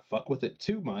 Let's not fuck with it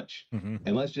too much,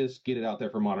 and let's just get it out there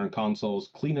for modern consoles,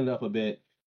 clean it up a bit,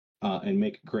 and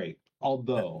make it great.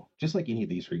 Although, just like any of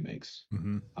these remakes,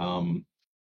 the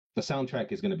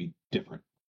soundtrack is going to be different.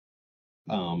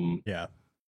 Yeah.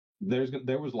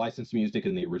 There was licensed music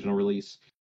in the original release,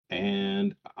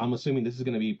 and I'm assuming this is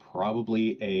going to be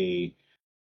probably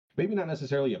maybe not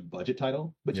necessarily a budget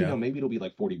title, but maybe it'll be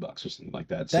like $40 or something like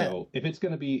that. So if it's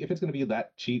gonna be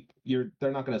that cheap,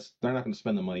 they're not gonna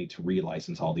spend the money to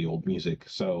relicense all the old music.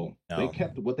 So they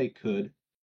kept what they could,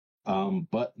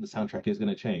 but the soundtrack is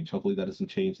gonna change. Hopefully that doesn't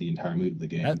change the entire mood of the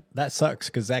game. That sucks,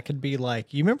 because that could be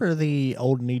like, you remember the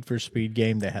old Need for Speed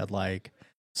game that had like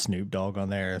Snoop Dogg on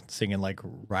there singing like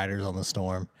Riders on the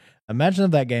Storm? Imagine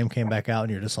if that game came back out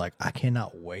and you're just like, I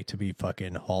cannot wait to be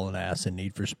fucking hauling ass in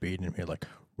Need for Speed, and you're like,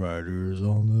 Riders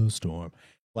on the Storm.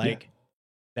 Like,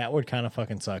 that would kind of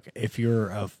fucking suck if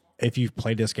you've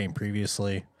played this game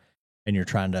previously and you're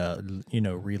trying to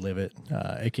relive it.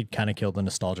 It could kind of kill the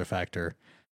nostalgia factor.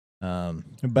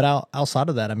 But outside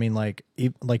of that, I mean, like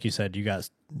you said, you got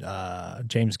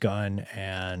James Gunn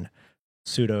and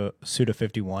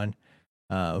Suda51.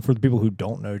 For the people who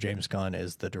don't know, James Gunn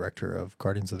is the director of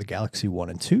Guardians of the Galaxy 1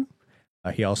 and 2.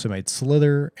 He also made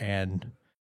Slither and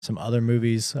some other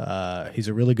movies. He's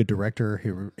a really good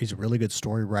director. He's a really good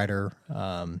story writer.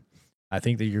 I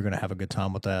think that you're going to have a good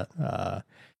time with that.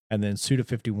 And then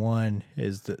Suda51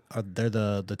 they're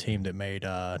the team that made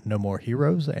No More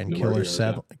Heroes and Killer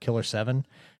 7.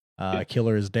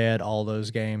 Killer is Dead, all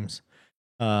those games.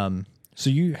 So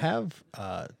you have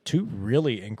two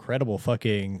really incredible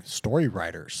fucking story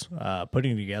writers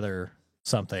putting together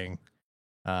something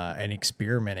and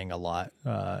experimenting a lot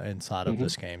inside of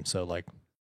this game. So like,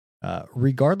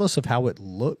 regardless of how it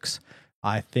looks,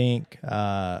 I think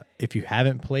if you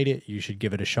haven't played it, you should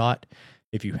give it a shot.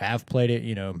 if you have played it,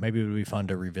 maybe it would be fun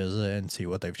to revisit and see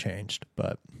what they've changed.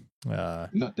 But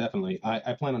No, definitely.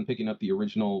 I plan on picking up the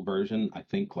original version. I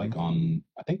think I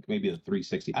think maybe the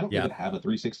 360. I don't yeah, even have a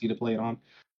 360 to play it on,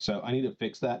 so I need to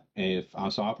fix that.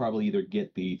 So I'll probably either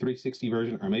get the 360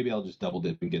 version or maybe I'll just double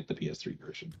dip and get the PS3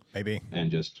 version maybe. and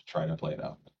just try to play it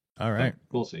out. All right.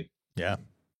 But we'll see. Yeah.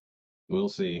 We'll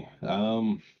see.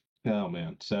 Oh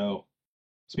man. So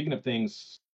speaking of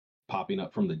things popping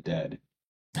up from the dead,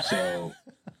 so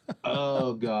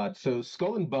oh god. So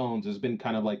Skull and Bones has been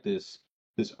kind of like this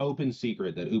open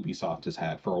secret that Ubisoft has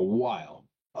had for a while,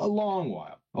 a long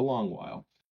while, a long while.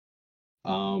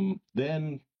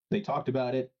 Then they talked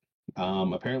about it.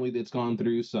 Apparently, it's gone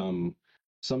through some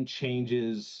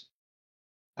changes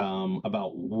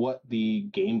about what the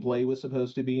gameplay was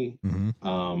supposed to be.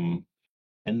 Mm-hmm.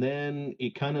 And then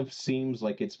it kind of seems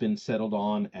like it's been settled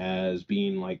on as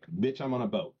being like, bitch, I'm on a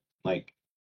boat. Like,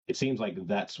 it seems like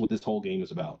that's what this whole game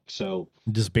is about. So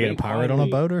just being a pirate on a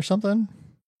boat or something.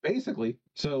 Basically,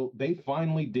 so they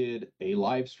finally did a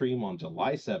live stream on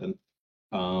July 7th.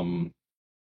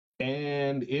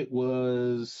 And it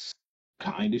was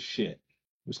kind of shit. It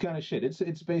was kind of shit.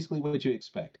 It's basically what you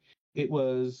expect. It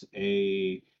was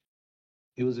a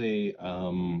it was a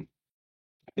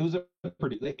it was a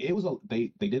pretty it was a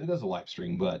they did it as a live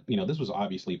stream, but this was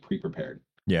obviously pre-prepared.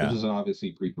 Yeah. This was an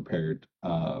obviously pre-prepared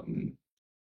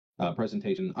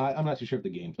presentation. I'm not too sure if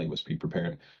the gameplay was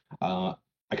pre-prepared.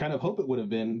 I kind of hope it would have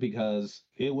been because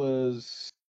it was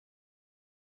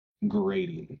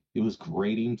grating. It was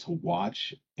grating to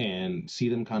watch and see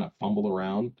them kind of fumble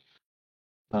around.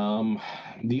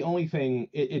 The only thing,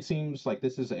 it seems like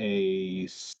this is a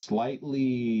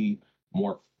slightly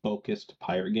more focused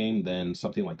pirate game than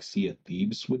something like Sea of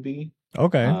Thieves would be.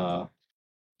 Okay.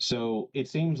 So it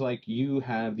seems like you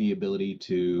have the ability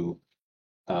to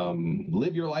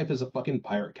live your life as a fucking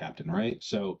pirate captain, right?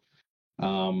 So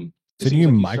do you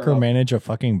micromanage a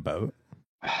fucking boat?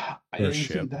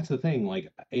 That's the thing. Like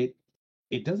it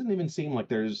doesn't even seem like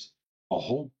there's a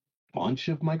whole bunch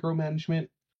of micromanagement.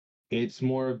 It's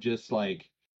more of just like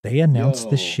they announced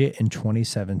this shit in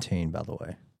 2017, by the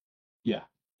way. Yeah,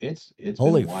 it's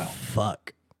holy been a while.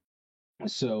 Fuck.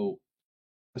 So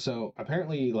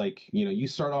apparently, like you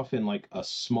start off in like a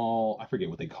small, I forget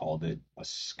what they called it, a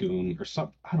schoon or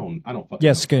something. I don't fucking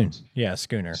yeah, know schoon. Yeah,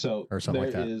 schooner. So or something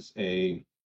like that.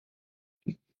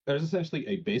 There's essentially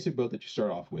a basic boat that you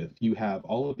start off with. You have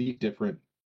all of the different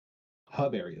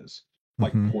hub areas,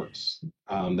 like ports,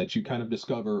 that you kind of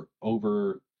discover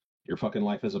over your fucking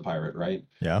life as a pirate, right?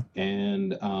 Yeah.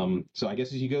 And so I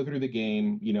guess as you go through the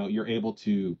game, you're able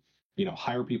to,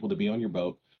 hire people to be on your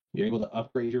boat. You're able to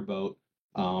upgrade your boat.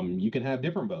 You can have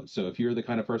different boats. So if you're the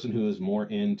kind of person who is more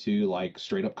into like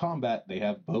straight up combat, they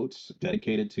have boats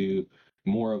dedicated to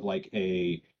more of like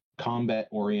a combat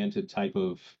oriented type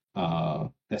of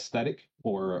aesthetic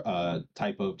or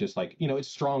type of just like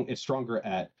it's stronger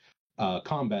at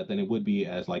combat than it would be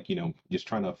as like just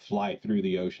trying to fly through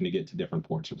the ocean to get to different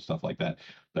ports and stuff like that.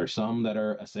 There's some that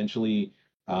are essentially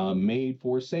made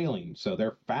for sailing, so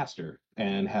they're faster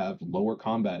and have lower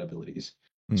combat abilities.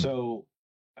 So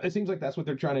it seems like that's what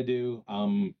they're trying to do.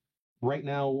 Right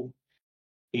now,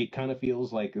 it kind of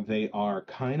feels like they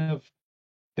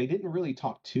didn't really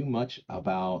talk too much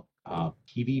about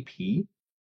PvP.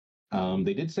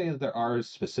 They did say that there are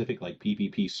specific like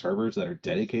PvP servers that are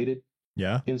dedicated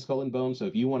in Skull and Bones. So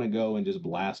if you want to go and just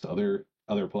blast other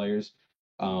players,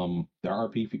 there are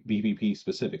PvP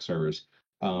specific servers.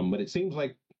 But it seems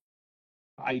like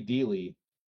ideally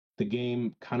the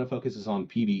game kind of focuses on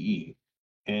PvE,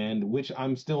 and which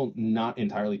I'm still not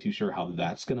entirely too sure how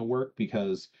that's going to work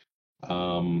because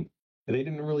they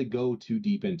didn't really go too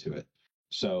deep into it.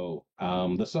 So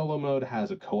the solo mode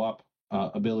has a co-op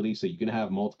ability, so you can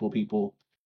have multiple people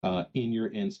in your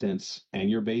instance, and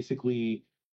you're basically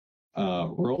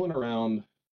rolling around,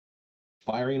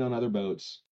 firing on other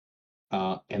boats,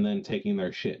 and then taking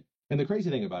their shit. And the crazy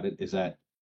thing about it is that,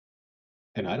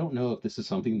 and I don't know if this is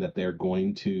something that they're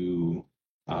going to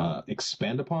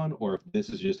expand upon or if this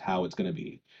is just how it's going to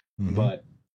be. But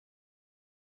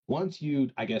once you,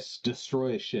 I guess,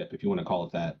 destroy a ship, if you want to call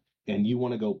it that, and you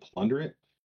want to go plunder it,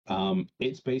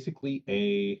 it's basically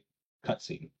a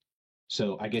cutscene.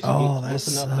 So I guess you get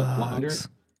close enough to plunder,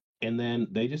 and then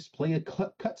they just play a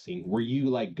cutscene where you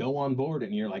like go on board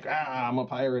and you're like, I'm a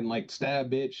pirate and like stab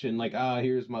bitch and like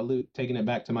here's my loot, taking it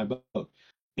back to my boat.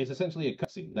 It's essentially a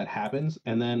cutscene that happens,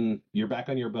 and then you're back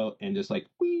on your boat and just like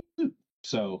wee.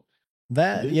 So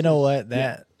that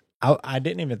I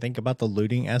didn't even think about the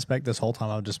looting aspect this whole time.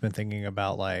 I've just been thinking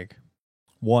about like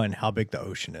one, how big the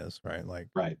ocean is, right? Like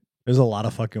right. There's a lot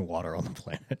of fucking water on the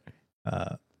planet.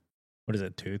 what is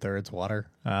it, 2/3 water.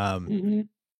 Hmm.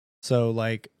 So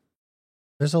like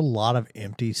there's a lot of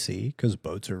empty sea because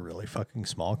boats are really fucking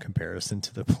small in comparison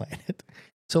to the planet.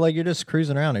 So like you're just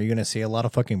cruising around. Are you gonna see a lot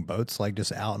of fucking boats like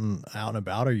just out and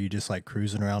about? Or are you just like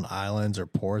cruising around islands or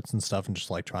ports and stuff and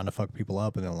just like trying to fuck people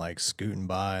up and then like scooting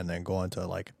by and then going to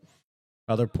like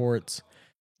other ports?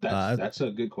 Uh, That's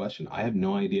a good question. I have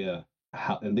no idea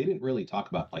how, and they didn't really talk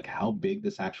about like how big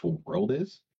this actual world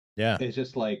is. yeah. It's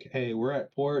just like, hey, we're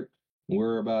at port,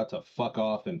 we're about to fuck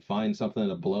off and find something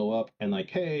to blow up, and like,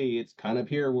 hey, it's kind of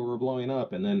here where we're blowing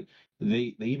up, and then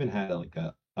they even had like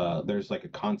a there's like a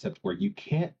concept where you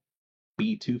can't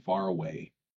be too far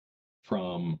away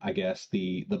from, I guess,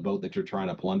 the boat that you're trying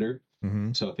to plunder.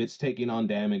 Mm-hmm. So if it's taking on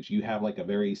damage, you have like a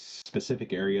very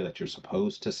specific area that you're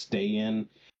supposed to stay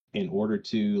in order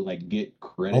to like get Oh,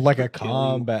 credit like for a killing.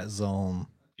 combat zone.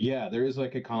 Yeah, there is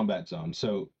like a combat zone.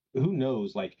 So who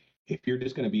knows, like if you're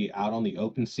just going to be out on the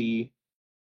open sea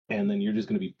and then you're just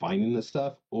going to be finding this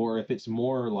stuff, or if it's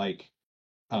more like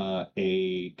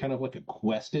a kind of like a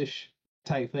questish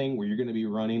type thing where you're going to be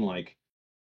running like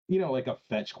like a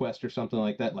fetch quest or something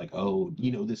like that. Like, oh,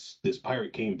 this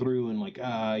pirate came through and like,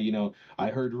 I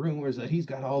heard rumors that he's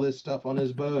got all this stuff on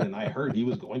his boat, and I heard he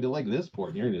was going to like this port.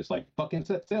 And you're just like, fucking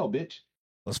set sail, bitch.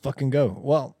 Let's fucking go.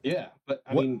 Well, Yeah, but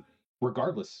I what? mean,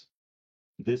 regardless,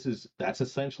 that's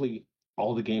essentially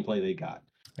all the gameplay they got.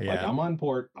 Like, Yeah. I'm on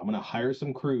port. I'm gonna hire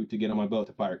some crew to get on my boat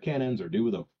to fire cannons or do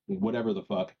the whatever the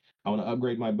fuck. I want to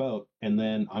upgrade my boat, and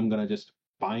then I'm gonna just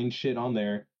find shit on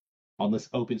there on this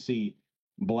open sea,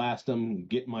 blast them,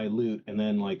 get my loot, and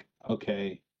then like,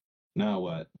 okay, now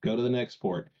what? Go to the next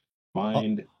port, All,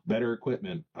 find better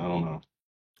equipment. I don't know.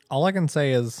 all I can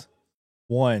say is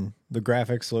one, the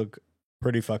graphics look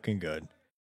pretty fucking good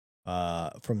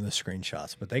from the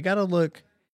screenshots, but they gotta look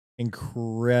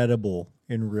incredible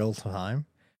in real time.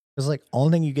 Because like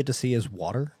only thing you get to see is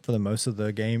water for the most of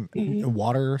the game, Mm-hmm.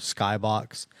 water,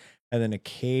 skybox, and then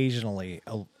occasionally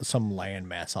some land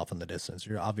mass off in the distance.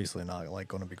 You're obviously not like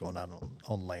going to be going out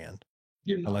on land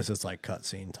You're not. unless it's like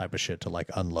cutscene type of shit to like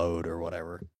unload or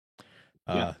whatever.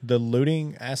 Yeah. The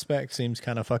looting aspect seems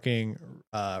kind of fucking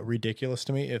ridiculous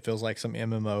to me. It feels like some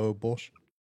MMO bullshit.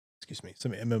 Excuse me,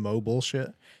 some MMO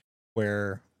bullshit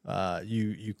where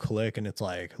you click and it's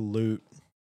like loot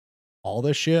all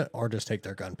this shit or just take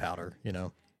their gunpowder.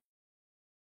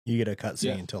 You get a Yeah.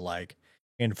 cutscene to like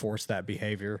enforce that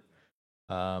behavior.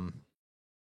 Um,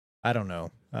 I don't know.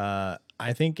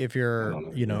 I think if I you're,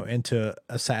 don't know. Yeah. into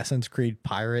Assassin's Creed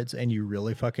Pirates and you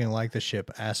really fucking like the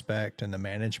ship aspect and the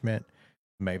management,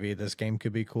 maybe this game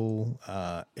could be cool.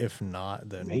 If not,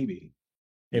 then Maybe.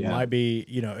 it Yeah. might be,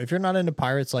 if you're not into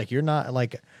pirates, like you're not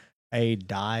like a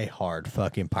die-hard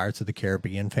fucking Pirates of the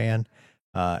Caribbean fan,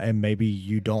 and maybe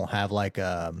you don't have like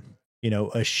a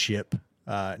ship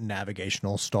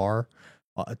navigational star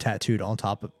tattooed on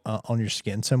top of on your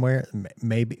skin somewhere,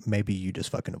 maybe you just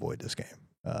fucking avoid this game.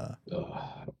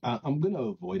 I'm gonna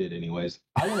avoid it anyways.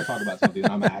 I want to talk about something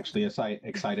that I'm actually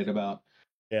excited about.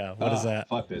 Yeah, what is that?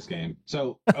 Fuck this game.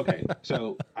 So okay,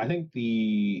 so I think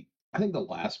the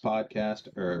last podcast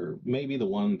or maybe the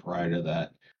one prior to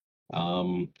that,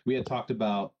 we had talked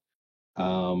about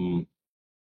um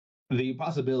the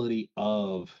possibility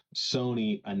of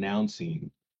Sony announcing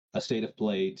a state of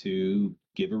play to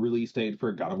give a release date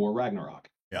for God of War Ragnarok.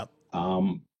 Yep.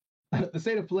 Um, the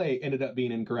state of play ended up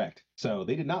being incorrect. So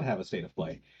they did not have a state of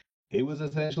play. It was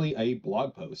essentially a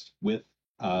blog post with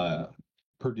uh,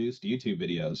 produced YouTube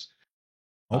videos.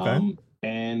 Okay.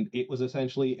 And it was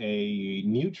essentially a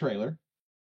new trailer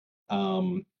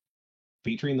um,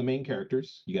 featuring the main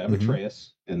characters. You have Mm-hmm.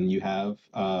 Atreus, and you have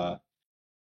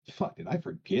fuck, did I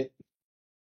forget?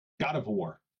 God of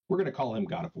War. We're gonna call him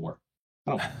God of War.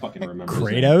 I don't fucking remember his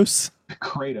name. Kratos.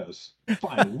 Kratos.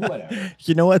 Fine, whatever.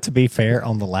 You know what? To be fair,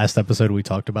 on the last episode we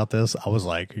talked about this, I was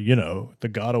like, the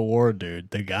God of War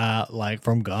dude, the guy like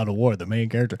from God of War, the main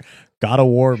character, God of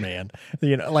War man.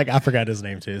 Like I forgot his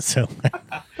name too. So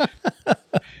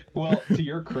Well, to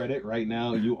your credit, right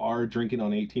now you are drinking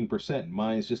on 18%.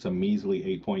 Mine's just a measly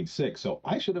 8.6. So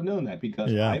I should have known that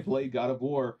because yeah. I played God of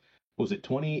War. Was it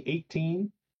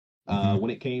 2018 Mhm. when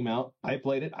it came out? I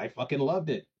played it. I fucking loved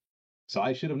it. So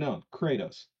I should have known.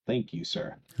 Kratos. Thank you,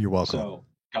 sir. You're welcome. So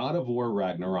God of War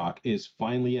Ragnarok is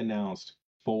finally announced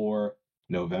for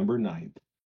November 9th.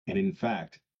 And in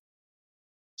fact,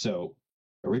 so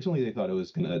originally they thought it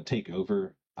was going to take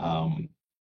over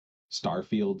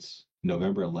Starfield's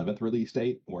November 11th release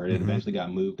date, where it Mhm. eventually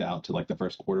got moved out to like the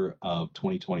first quarter of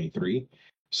 2023.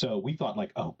 So we thought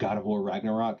like, oh, God of War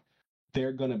Ragnarok,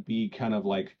 they're gonna be kind of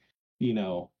like, you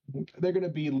know, they're gonna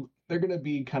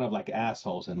be kind of like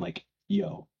assholes and like,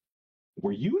 yo,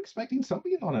 Were you expecting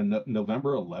something on a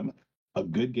November 11th? A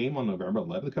good game on November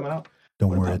 11th coming out? Don't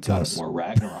What worry, about it's God of us. War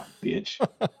Ragnarok, bitch?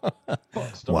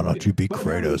 Fuck Why don't Starfield. you be But Kratos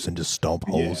apparently, and just stomp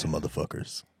holes yeah. in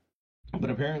motherfuckers? But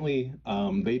apparently,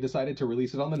 they decided to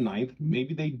release it on the 9th.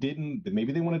 Maybe they didn't.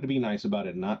 Maybe they wanted to be nice about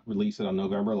it, and not release it on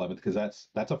November 11th, because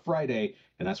that's a Friday,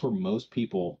 and that's where most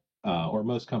people, or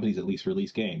most companies at least,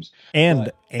 release games. And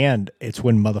But it's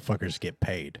when motherfuckers get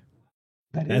paid.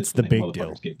 that That's is the when they big deal.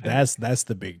 motherfuckers get paid. That's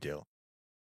the big deal.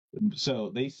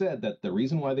 So they said that the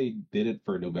reason why they did it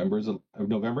for November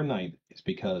 9th is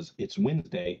because it's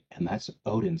Wednesday, and that's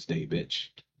Odin's Day, bitch.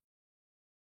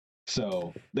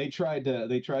 So they tried to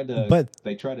But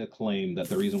claim that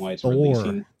the reason why it's Thor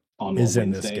releasing on a is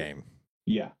in this Wednesday. game.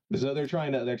 Yeah. So they're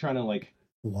trying to like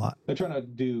What? they're trying to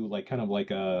do like kind of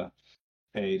like a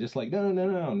just like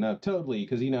no totally,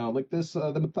 because like this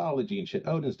the mythology and shit,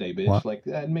 Odin's Day, bitch. What? Like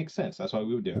that makes sense. That's why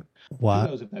we would do it. Who Why?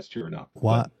 knows if that's true or not?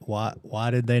 But Why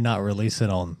did they not release it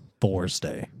on Thor's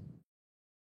Day?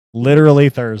 Literally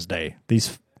Thursday.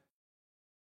 These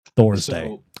Thor's Day.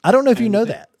 so I don't know if you and know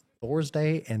the- that. Thor's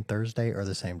Day and Thursday are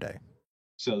the same day.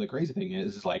 So the crazy thing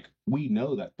is like we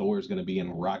know that Thor is going to be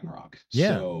in Ragnarok.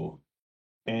 Yeah. So,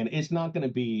 and it's not going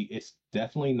to be. It's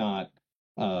definitely not.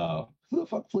 Who the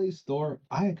fuck plays Thor?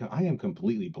 I am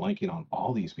completely blanking on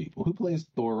all these people. Who plays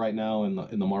Thor right now in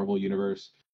the Marvel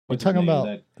universe? You're What's his talking name? about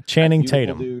That Channing beautiful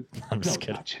Tatum. dude. I'm No, just it's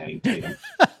kidding. not Channing Tatum.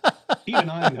 Even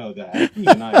I know that.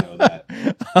 Even I know that.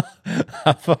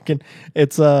 I fucking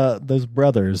it's those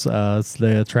brothers. It's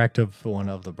the attractive one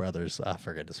of the brothers. I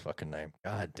forget his fucking name.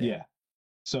 God damn. Yeah.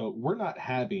 So we're not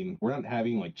having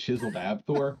like chiseled ab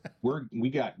Thor. We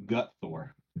got gut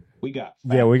Thor. We got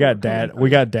Yeah, we fat got Thor coming dad. through. We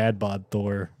got dad bod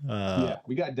Thor. Yeah,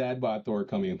 we got dad bod Thor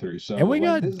coming through. So And we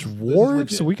like, got this is dwarves.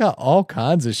 legit. We got all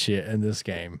kinds of shit in this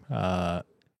game.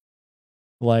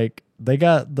 Like they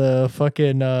got the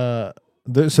fucking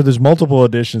so there's multiple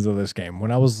editions of this game.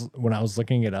 When I was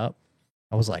looking it up,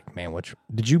 I was like, man, which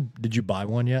did you buy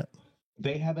one yet?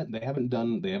 They haven't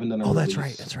done a Oh, that's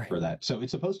release right, for that. So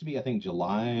it's supposed to be, I think,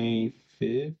 July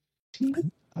 15th.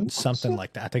 Something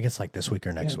like that. I think it's like this week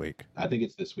or next week. I think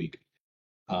it's this week.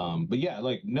 But yeah,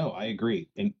 like no, I agree.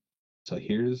 And so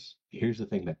here's the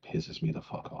thing that pisses me the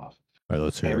fuck off. All right,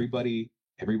 let's hear it.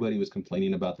 Everybody was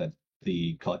complaining about that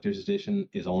the collector's edition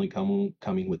is only coming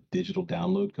with digital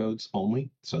download codes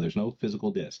only, so there's no physical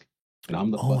disc. And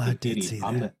I'm the Oh, I fucking did idiot. see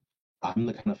I'm that.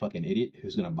 the kind of fucking idiot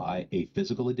who's gonna buy a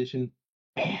physical edition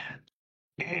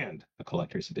and a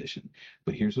collector's edition.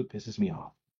 But here's what pisses me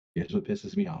off.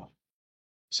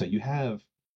 So you have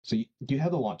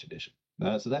the launch edition.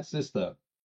 So that's just the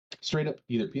straight up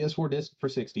either PS4 disc for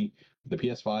 60, the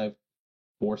PS5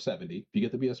 for 70. If you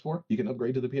get the PS4, you can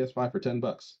upgrade to the PS5 for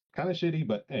 $10. Kind of shitty,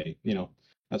 but hey,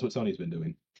 that's what Sony's been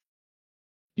doing.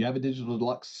 You have a digital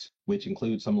deluxe, which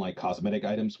includes some like cosmetic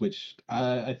items, which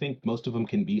I think most of them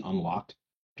can be unlocked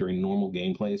during normal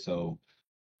gameplay. So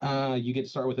you get to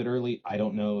start with it early. I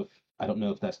don't know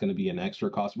if that's going to be an extra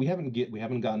cost. We haven't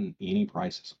gotten any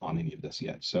prices on any of this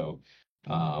yet, so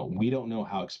we don't know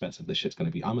how expensive this shit's going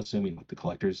to be. I'm assuming like the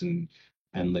collectors and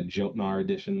the Jotnar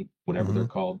edition, whatever they're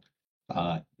called,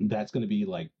 that's going to be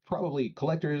like probably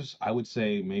collectors. I would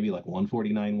say maybe like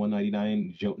 $149,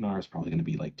 $199. Jotnar is probably going to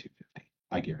be like $250.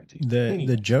 I guarantee.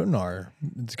 The Jotnar,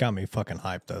 it's got me fucking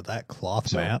hyped though. That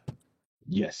cloth map.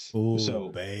 Yes. Oh, so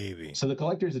baby. So the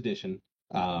collector's edition,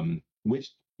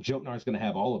 which Jotnar is going to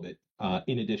have all of it,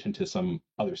 in addition to some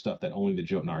other stuff that only the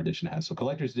Jotnar edition has. So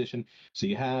collector's edition, so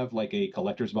you have like a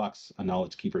collector's box, a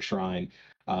Knowledge Keeper shrine,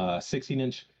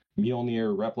 16-inch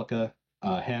Mjolnir replica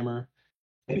hammer,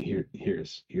 and here's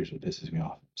what pisses me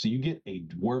off. So you get a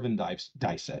dwarven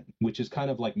dice set, which is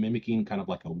kind of like mimicking kind of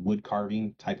like a wood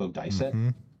carving type of dice set.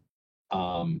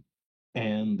 And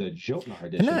the Jotnar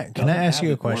edition. Can I ask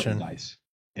you a question? Dice.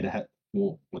 It had.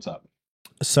 Well, what's up?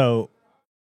 So,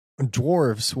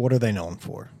 dwarves, what are they known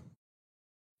for?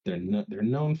 They're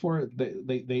known for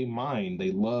they mine.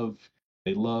 They love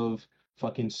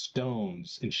fucking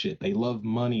stones and shit. They love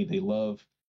money. They love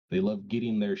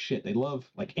getting their shit. They love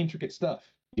like intricate stuff.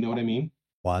 You know what I mean?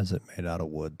 Why is it made out of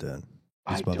wood then?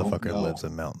 This motherfucker lives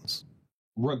in mountains.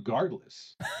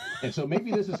 Regardless. And so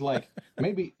maybe this is like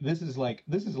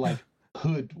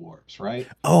hood dwarves, right?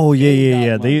 Oh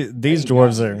yeah. These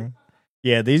dwarves are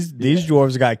these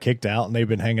dwarves got kicked out and they've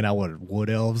been hanging out with wood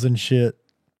elves and shit.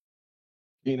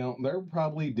 They're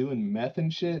probably doing meth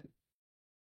and shit.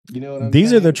 You know what I'm These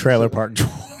saying? are the trailer park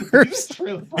dwarves.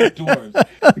 Trailer park dwarves.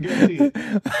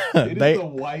 It is the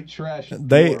white trash.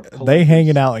 They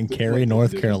hanging out in Cary,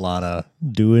 North Carolina,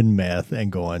 doing meth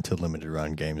and going to limited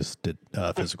run games to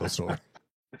physical store.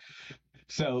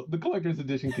 So the collector's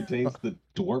edition contains the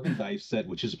Dwarven dice set,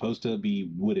 which is supposed to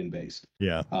be wooden based.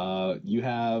 Yeah. You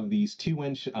have these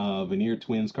 2-inch veneer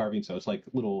twins carving, so it's like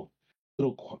little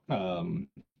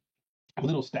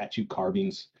statue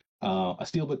carvings, a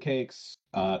steelbook cakes,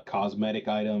 cosmetic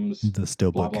items, The blah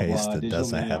steelbook blah case blah, that digital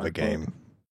doesn't mini have a art book, game.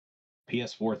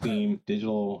 PS4 theme,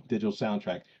 digital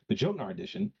soundtrack. The Jotnar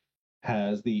edition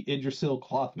has the Yggdrasil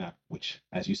cloth map, which,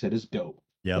 as you said, is dope.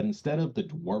 Yep. But instead of the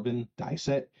Dwarven die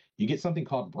set, you get something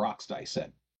called Brock's die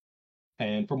set.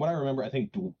 And from what I remember, I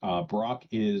think Brock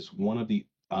is one of the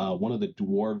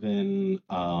Dwarven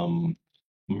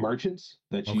merchants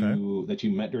that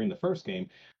you met during the first game.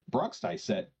 Brock's die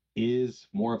set is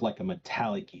more of like a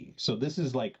metallic-y. So this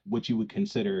is like what you would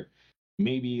consider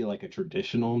maybe like a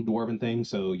traditional dwarven thing.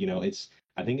 So,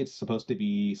 I think it's supposed to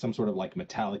be some sort of like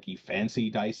metallic-y fancy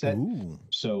die set. Ooh.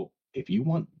 So if you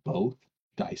want both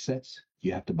die sets,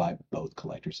 you have to buy both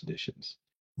collector's editions.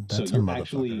 So That's a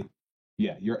motherfucker.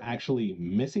 you're actually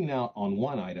missing out on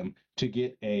one item to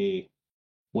get a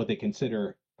what they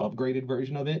consider upgraded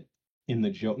version of it in the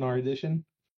Jotnar edition.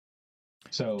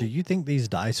 So Do you think these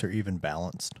dice are even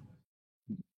balanced?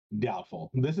 doubtful.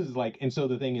 This is like, and so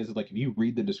the thing is, like, if you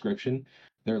read the description,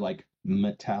 they're like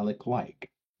metallic like,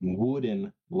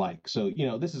 wooden like. So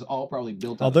this is all probably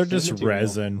built out Oh, of they're the same just material.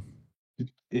 resin.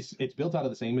 It's built out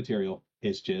of the same material.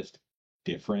 It's just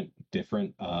different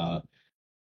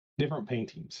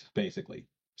paintings basically.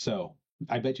 So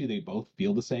I bet you they both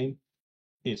feel the same.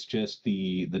 It's just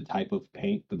the type of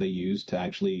paint that they use to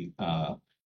actually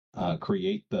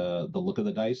create the look of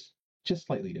the dice, just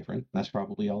slightly different. That's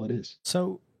probably all it is.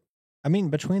 So, I mean,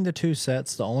 between the two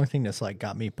sets, the only thing that's like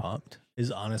got me pumped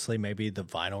is honestly maybe the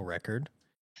vinyl record.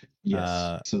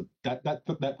 Yes. So that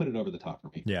put it over the top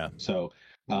for me. Yeah. So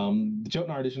the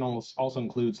Jotnar edition also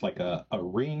includes like a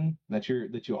ring that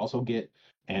you also get,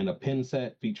 and a pin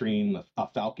set featuring a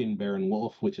falcon, bear, and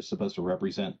wolf, which is supposed to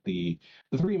represent the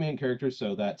three main characters.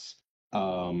 So that's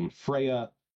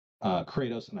Freya,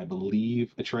 Kratos, and I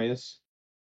believe Atreus.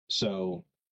 So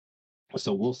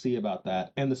we'll see about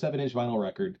that. And the 7-inch vinyl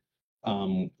record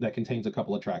that contains a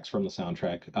couple of tracks from the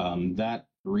soundtrack. That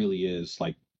really is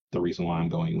like the reason why I'm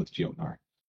going with Jotnar.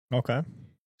 Okay.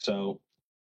 So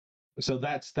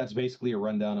that's basically a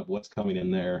rundown of what's coming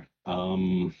in there.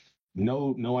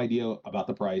 No idea about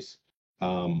the price.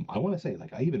 I want to say,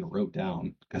 like, I even wrote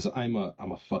down, because I'm a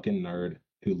fucking nerd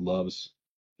who loves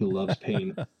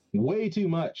paying way too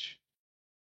much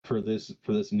for this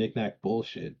knickknack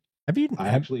bullshit. I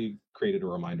actually created a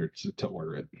reminder to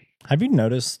order it. Have you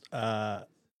noticed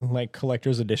like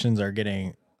collector's editions are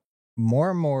getting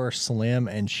more and more slim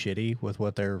and shitty with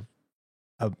what they're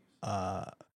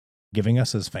giving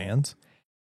us as fans,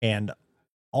 and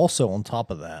also on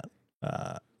top of that,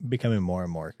 becoming more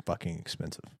and more fucking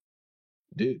expensive.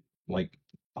 Dude, like,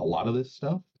 a lot of this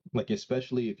stuff, like,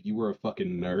 especially if you were a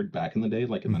fucking nerd back in the day,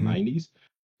 like in the 90s,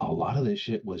 a lot of this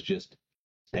shit was just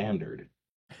standard.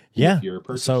 Yeah. With your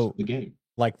purchase of the game.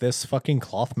 Like this fucking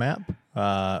cloth map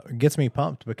gets me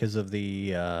pumped because of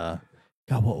the God,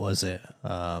 what was it?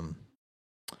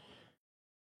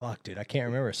 Fuck, dude, I can't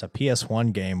remember. It's a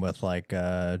PS1 game with like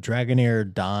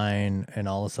Dragoneer, Dine, and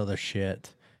all this other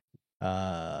shit.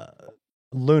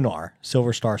 Lunar,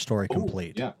 Silver Star Story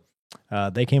Complete. Yeah.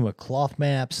 They came with cloth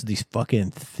maps, these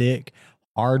fucking thick,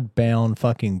 hardbound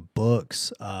fucking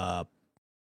books,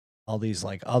 all these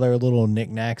like other little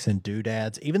knickknacks and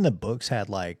doodads. Even the books had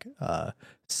like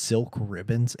silk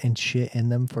ribbons and shit in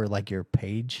them for like your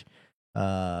page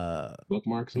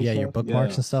bookmarks and stuff. your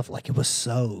bookmarks and stuff. Like, it was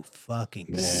so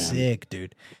fucking sick,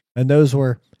 dude. And those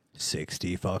were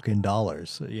 $60 fucking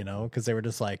dollars, because they were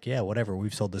just like, yeah, whatever,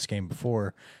 we've sold this game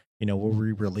before, we'll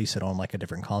re-release it on like a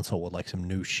different console with like some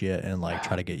new shit and like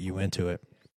try to get you into it.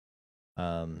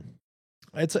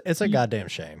 It's a goddamn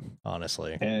shame,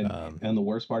 honestly. And the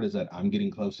worst part is that I'm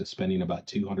getting close to spending about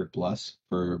 200 plus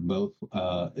for both.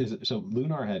 So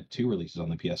Lunar had 2 releases on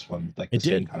the PS1, like the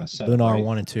same kind of set. Lunar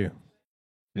 1 and 2.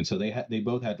 And so they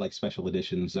both had like special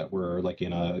editions that were like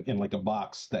in like a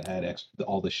box that had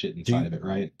all the shit inside of it,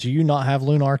 right? Do you not have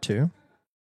Lunar 2?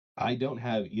 I don't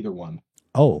have either one.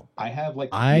 Oh, I have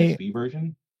like the PSP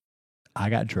version. I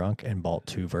got drunk and bought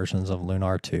 2 versions of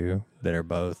Lunar 2 that are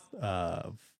both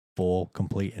full,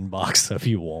 complete in box. So if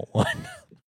you want one,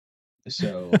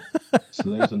 so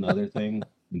there's another thing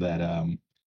that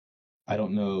I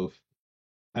don't know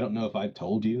if I've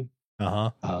told you.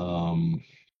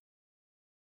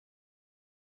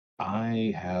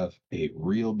 I have a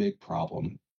real big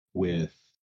problem with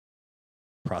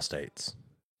prostates.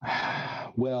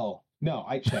 Well, no,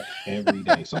 I check every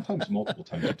day, sometimes multiple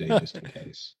times a day, just in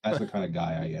case. That's the kind of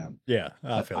guy I am. Yeah,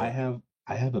 I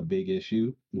I have a big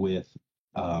issue with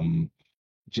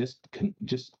just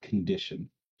condition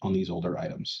on these older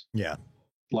items. Yeah.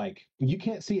 Like you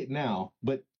can't see it now,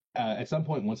 but at some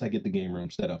point once I get the game room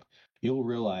set up, you'll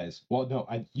realize. Well, no,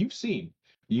 you've seen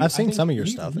you. I've I seen think some of your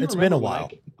you stuff. you It's been remember a when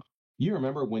while. you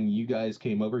remember when you guys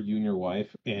came over, you and your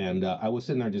wife, and I was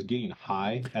sitting there just getting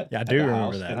high Yeah, I at do the remember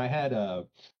house, that. and I had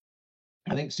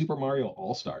I think Super Mario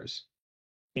All Stars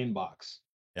in box,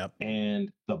 Yep.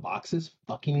 and the box is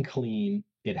fucking clean.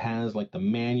 It has like the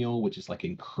manual, which is like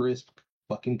in crisp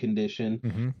fucking condition.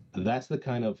 Mm-hmm. That's the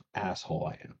kind of asshole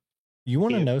I am. You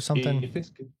want to know If something?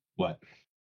 it's what?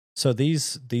 So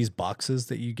these boxes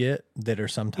that you get that are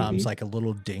sometimes Mhm. like a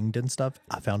little dinged and stuff,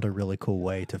 I found a really cool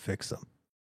way to fix them.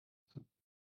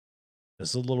 This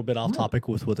is a little bit off Really? topic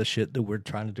with the shit that we're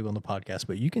trying to do on the podcast,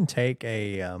 but you can take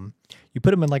you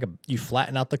put them in like you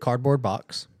flatten out the cardboard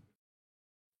box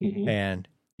Mhm. and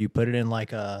you put it in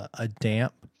like a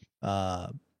damp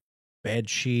bed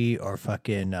sheet or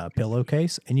fucking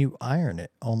pillowcase, and you iron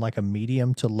it on like a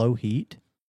medium to low heat,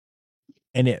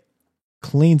 and it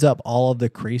cleans up all of the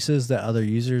creases that other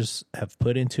users have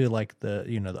put into like the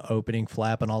the opening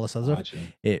flap and all this other stuff.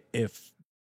 Gotcha. It if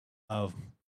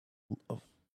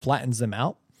flattens them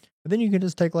out. But then you can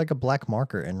just take like a black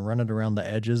marker and run it around the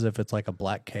edges if it's like a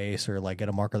black case, or like get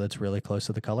a marker that's really close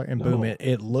to the color, and boom, No.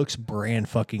 it looks brand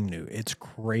fucking new. It's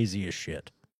crazy as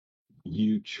shit.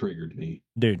 You triggered me.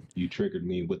 Dude, You triggered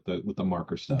me with the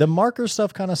marker stuff. the marker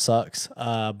stuff kind of sucks,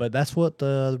 but that's what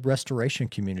the restoration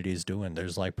community is doing.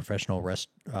 There's like professional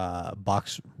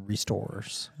box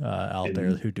restorers out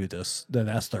there who do this.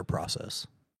 That's their process.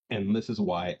 And this is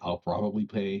why I'll probably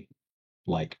pay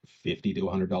like $50 to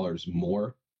 $100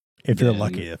 more If you're than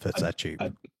lucky, if it's that cheap.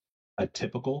 a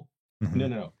typical. Mhm.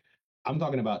 No. I'm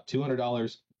talking about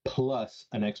 $200 plus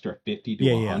an extra 50 to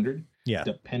Yeah, 100, Yeah.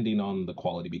 depending on the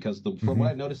quality. Because from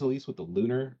what I've noticed, at least with the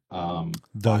Lunar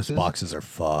Those boxes are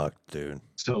fucked, dude.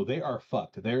 so they are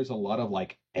fucked. There's a lot of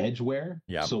like edge wear.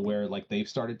 Yeah. So where like they've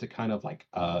started to kind of like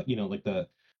like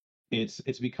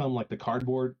it's become like the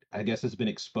cardboard, I guess, has been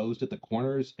exposed at the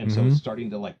corners, and so it's starting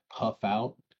to like puff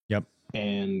out. Yep.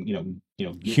 And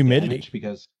get humidity damaged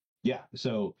because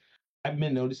so I've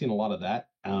been noticing a lot of that.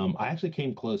 I actually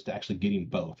came close to actually getting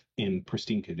both in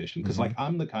pristine condition because like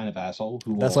I'm the kind of asshole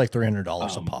who that's will, like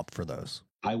 $300 a pop for those.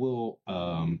 I will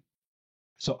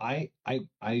so I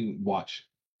watch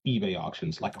eBay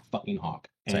auctions like a fucking hawk,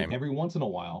 and Same. every once in a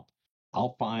while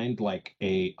I'll find like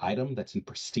a item that's in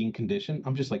pristine condition.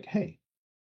 I'm just like, hey,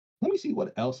 let me see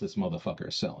what else this motherfucker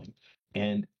is selling,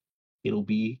 and it'll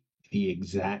be the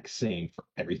exact same for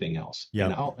everything else. Yep.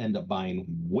 And I'll end up buying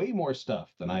way more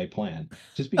stuff than I planned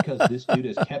just because this dude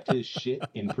has kept his shit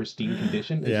in pristine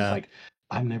condition. It's just like,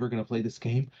 I'm never going to play this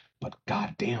game, but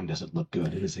goddamn, does it look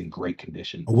good? It is in great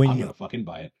condition. I'm going to fucking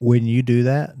buy it. When you do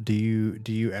that, do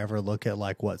you ever look at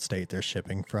like what state they're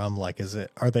shipping from? Like,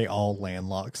 are they all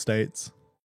landlocked states?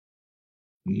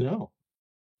 No.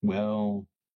 Well,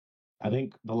 I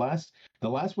think the last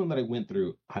one that I went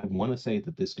through, I want to say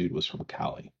that this dude was from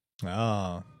Cali.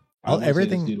 Oh, this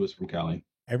dude was from Cali.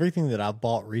 Everything that I've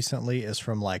bought recently is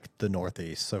from like the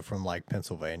Northeast, so from like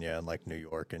Pennsylvania and like New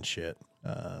York and shit.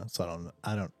 So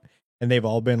I don't, and they've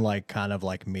all been like kind of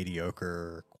like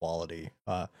mediocre quality.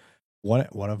 One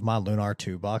of my Lunar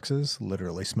 2 boxes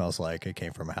literally smells like it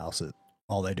came from a house that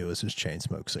all they do is just chain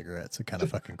smoke cigarettes. It kind of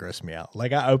fucking grossed me out.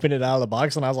 Like I opened it out of the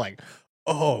box and I was like,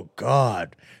 oh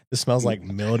God, this smells like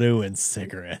mildew and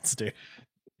cigarettes, dude.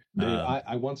 Dude,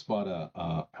 I once bought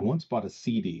a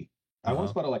CD. I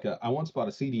once bought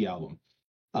a CD album.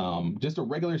 Just a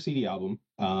regular CD album.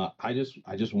 I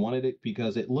just wanted it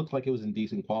because it looked like it was in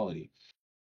decent quality.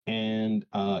 And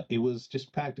it was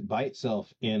just packed by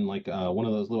itself in like one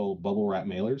of those little bubble wrap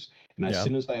mailers. And as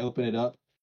soon as I opened it up,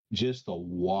 just the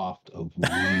waft of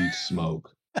weed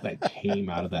smoke that came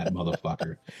out of that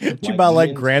motherfucker. Did you buy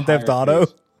like Grand Theft Auto?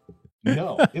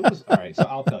 No, it was all right. So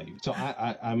I'll tell you. So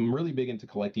I'm really big into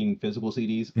collecting physical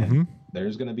CDs, and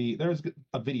there's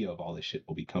a video of all this shit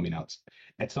will be coming out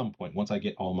at some point once I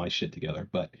get all my shit together.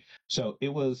 But so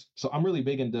I'm really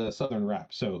big into Southern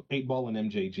rap. So 8Ball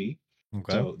and MJG.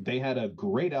 Okay. So they had a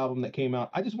great album that came out.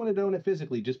 I just wanted to own it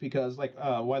physically, just because like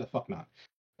why the fuck not?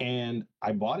 And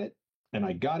I bought it, and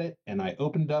I got it, and I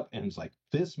opened it up, and it's like,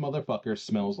 this motherfucker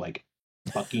smells like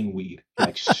fucking weed,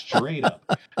 like straight up.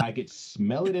 I could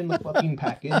smell it in the fucking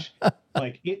package.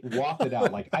 Like it wafted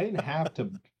out. Like I didn't have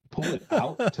to pull it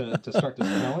out to start to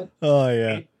smell it. Oh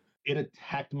yeah. It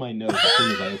attacked my nose as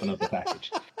soon as I opened up the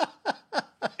package.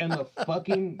 And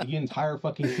the entire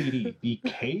fucking CD, the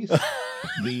case,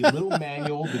 The little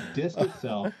manual, the disc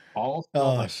itself, all smelled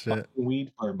Oh like shit! fucking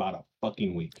weed for about a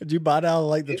fucking week. Did you buy it out of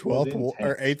like the It was 12th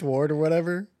or intense. 8th ward or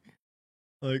whatever?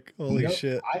 Like holy No,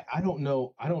 shit! I don't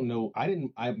know. I don't know.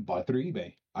 I bought through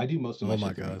eBay. I do most of my Oh my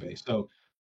shit through god! eBay. So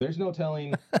there's no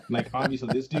telling. Like obviously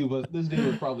this dude was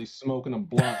probably smoking a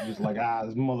blunt, just like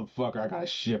this motherfucker. I gotta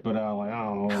ship it out. Like I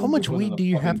don't How know, much put it in weed the do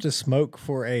you have fucking. to smoke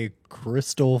for a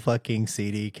crystal fucking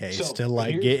CD case So to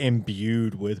like here's get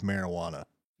imbued with marijuana?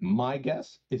 my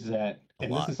guess is that, A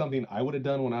and this lot. is something I would have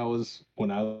done when I was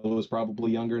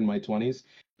probably younger in my 20s.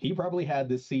 He probably had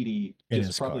this CD In just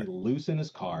his probably car. loose in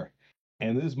his car,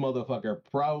 and this motherfucker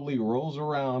probably rolls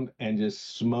around and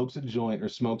just smokes a joint or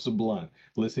smokes a blunt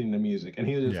listening to music. And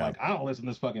he was just Yeah. like, I don't listen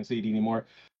to this fucking CD anymore.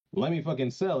 Let me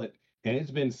fucking sell it. And it's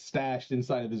been stashed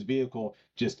inside of his vehicle,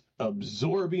 just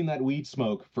absorbing that weed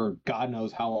smoke for God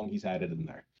knows how long he's had it in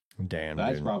there. Damn,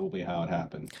 That's dude. probably how it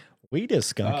happened. Weed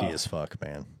is skunky Uh, as fuck,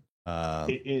 man.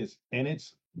 it is, and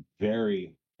it's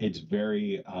very It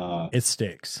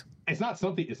sticks. it's not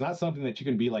something that you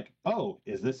can be like, "Oh,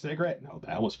 is this cigarette?" No,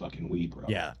 that was fucking weed, bro.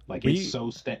 Yeah. Like We it's so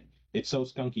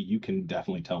skunky, you can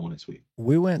definitely tell when it's weed.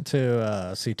 we went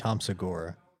to see Tom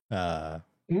Segura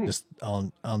Mm, just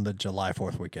on the July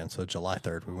 4th weekend. So July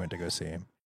 3rd we went to go see him.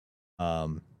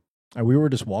 Um and we were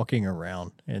just walking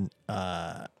around and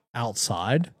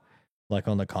outside like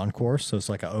on the concourse. So it's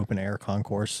like an open air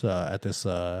concourse at this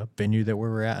venue that we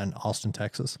were at in Austin,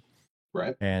 Texas.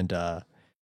 right. And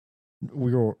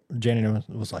we were Jenny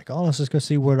was like, "Oh, let's just go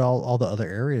see what all the other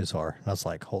areas are." And I was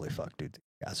like, "Holy fuck, dude, these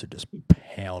guys are just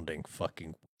pounding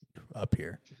fucking up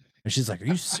here." And she's like, "Are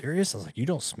you serious?" I was like, "You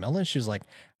don't smell it?" She was like,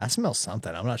 "I smell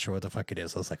something. I'm not sure what the fuck it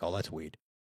is." I was like, "Oh, that's weed."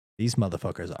 These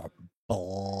motherfuckers are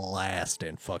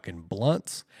blasting fucking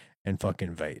blunts and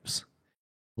fucking vapes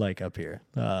like up here.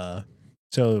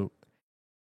 So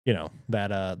you know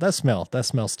that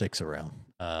smell sticks around.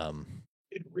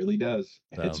 It really does.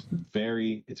 And So it's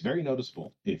very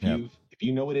noticeable. yeah, If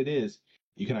you know what it is,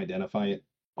 you can identify it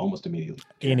almost immediately.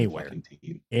 anywhere, Fucking to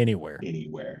you. anywhere.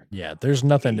 Anywhere. Yeah, there's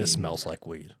nothing that smells Anywhere. like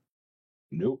weed.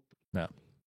 Nope. No.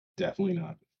 Definitely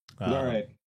not. All Um, right.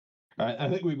 All right. I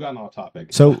think we've gotten off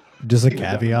topic. so, just a We've done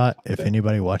enough caveat: for if today.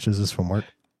 anybody watches this from work,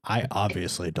 I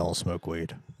obviously don't smoke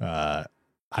weed.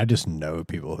 I just know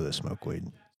people that smoke weed.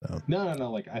 So, No, no,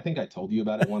 no. Like I think I told you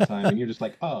about it one time, and you're just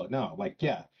like, "Oh no!" Like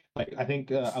yeah. Like I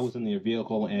think I was in the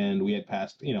vehicle and we had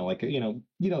passed, like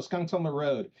skunks on the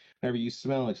road. Whenever you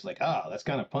smell it, it's like, "Oh, that's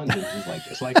kind of pungent."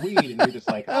 It's like weed, and you're just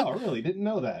like, "Oh, really? Didn't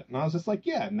know that." And I was just like,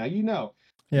 "Yeah, now you know."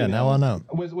 yeah, now I know.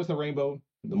 Was the rainbow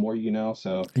the more you know?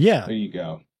 So Yeah, there you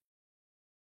go.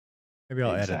 maybe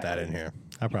I'll edit that in Exactly. here.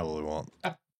 I probably won't.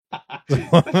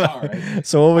 All right.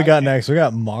 So, what we got I, next? We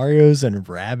got Mario's and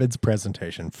Rabbids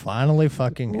presentation. Finally,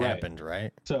 fucking right. happened,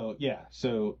 right? So yeah.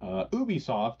 So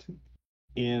Ubisoft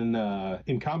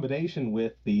in combination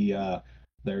with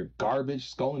their garbage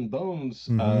Skull and Bones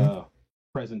Mm-hmm.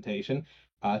 presentation.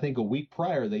 I think a week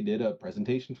prior they did a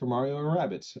presentation for Mario and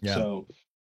Rabbids. Yeah, So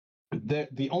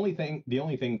the only thing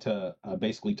to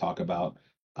basically talk about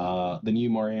the new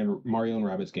Mario and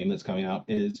Rabbids game that's coming out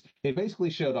is it basically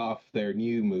showed off their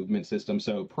new movement system.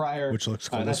 So prior, which looks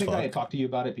and cool I as think I had fuck. talked to you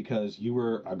about it because you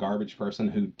were a garbage person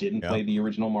who didn't Yeah, play the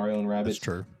original Mario and that's Rabbids,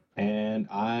 true. and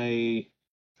I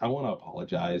want to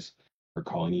apologize for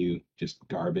calling you just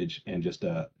garbage and just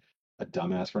a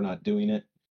dumbass for not doing it.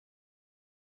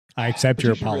 I accept But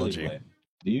your you should really apology. play it.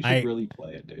 You should I really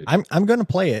play it, dude. I'm gonna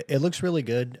play it. It looks really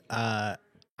good. I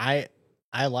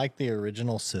I like the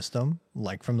original system,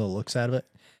 like from the looks out of it.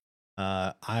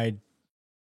 I'm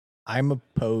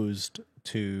opposed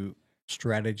to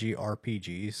strategy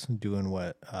RPGs doing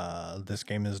what this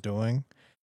game is doing,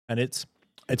 and it's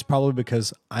probably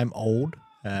because I'm old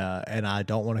and I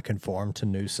don't want to conform to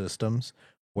new systems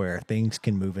where things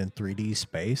can move in 3D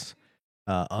space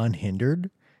unhindered.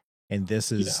 And Yeah,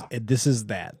 this is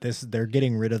that this they're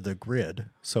getting rid of the grid,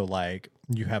 so like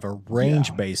you have a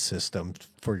range yeah, based system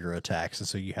for your attacks, and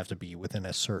so you have to be within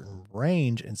a certain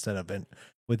range instead of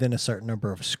within a certain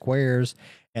number of squares.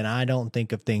 And I don't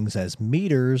think of things as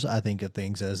meters. I think of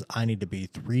things as I need to be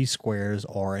 3 squares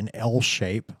or an L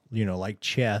shape, like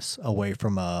chess, away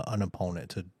from an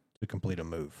opponent to complete a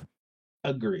move.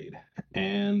 agreed.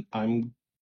 And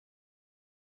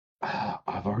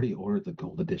I've already ordered the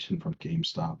gold edition from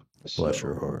GameStop, Bless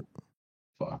your so heart.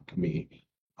 fuck me.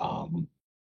 Um,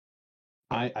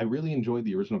 I really enjoyed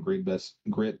the original grid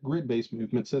based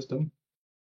movement system.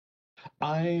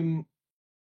 I'm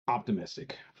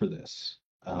optimistic for this.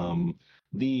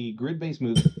 The grid-based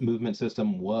movement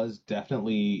system was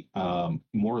definitely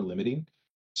more limiting.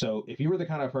 So if you were the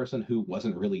kind of person who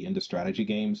wasn't really into strategy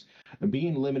games,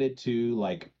 being limited to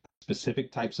like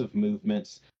specific types of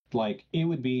movements. Like it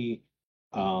would be,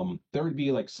 there would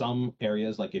be like some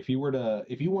areas, like if you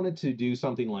wanted to do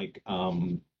something like,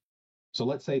 so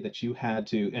let's say that you had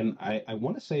to, and I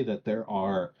want to say that there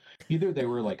are either there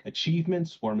were like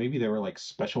achievements or maybe there were like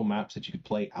special maps that you could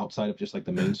play outside of just like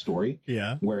the main story,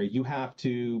 Yeah. where you have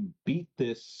to beat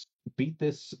this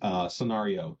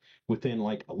scenario within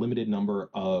like a limited number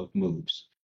of moves.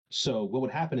 So what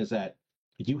would happen is that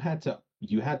you had to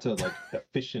like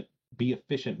be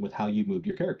efficient with how you move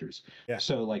your characters. Yeah.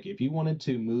 So like if you wanted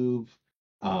to move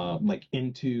like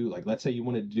into like let's say you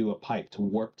wanted to do a pipe to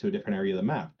warp to a different area of the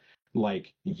map,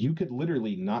 like you could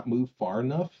literally not move far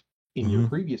enough in your Hmm.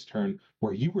 previous turn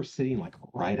where you were sitting like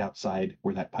right outside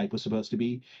where that pipe was supposed to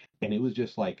be, and it was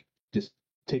just like just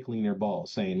tickling your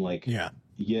balls, saying like, Yeah.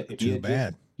 yeah, if Too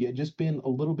bad. you had just been a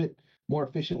little bit more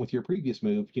efficient with your previous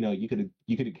move, you know, you could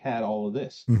have had all of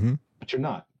this, Hmm. but you're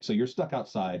not. So you're stuck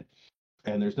outside,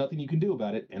 and there's nothing you can do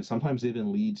about it. And sometimes it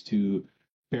even leads to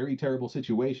very terrible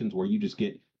situations where you just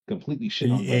get completely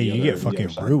shit on by Yeah, you get the other fucking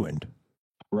side. ruined.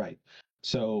 Right.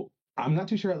 So I'm not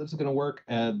too sure how this is going to work.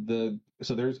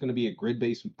 So there's going to be a grid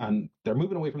based. They're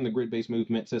moving away from the grid based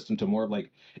movement system to more of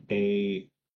like a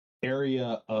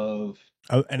area of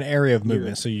Oh, an area of your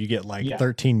movement, so you get like yeah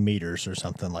 13 meters or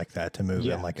something like that to move in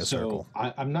yeah. like a So circle.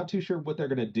 I'm not too sure what they're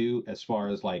going to do as far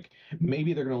as like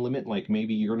maybe they're going to limit like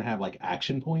maybe you're going to have like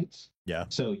action points. Yeah.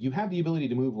 So you have the ability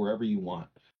to move wherever you want,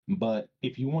 but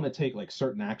if you want to take like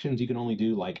certain actions, you can only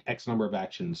do like X number of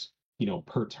actions, you know,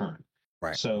 per turn.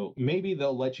 Right. So maybe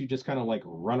they'll let you just kind of like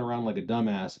run around like a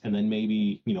dumbass and then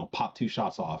maybe, you know, pop two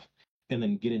shots off and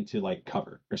then get into like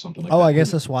cover or something like Oh, I that. Who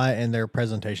guess that's knows? why in their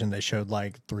presentation they showed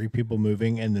like three people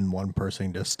moving and then one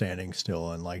person just standing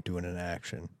still and like doing an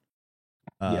action.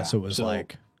 Yeah. So it was So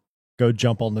like, go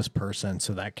jump on this person,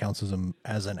 so that counts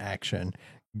as an action.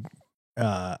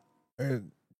 Uh, uh,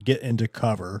 get into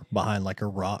cover behind like a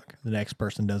rock. The next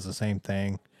person does the same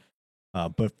thing,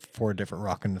 but for a different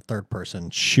rock, and the third person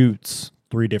shoots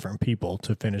three different people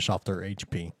to finish off their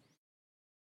HP.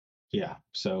 yeah.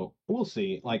 So we'll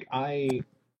see. Like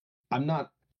I'm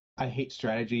not I hate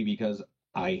strategy because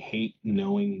I hate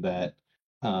knowing that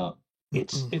uh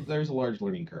there's a large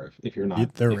learning curve There if you're not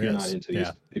is, into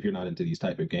yeah. these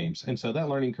type of games. And so that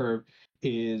learning curve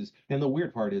is, and the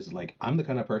weird part is like I'm the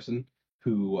kind of person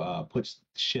who puts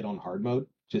shit on hard mode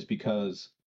just because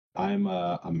I'm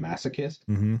a masochist,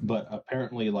 Hmm. but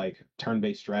apparently like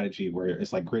turn-based strategy where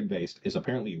it's like grid-based is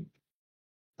apparently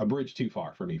a bridge too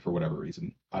far for me for whatever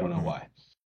reason. I don't know why.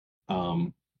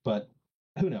 Um, but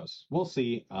who knows? We'll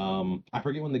see. I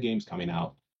forget when the game's coming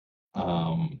out.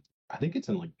 I think it's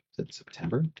in like is it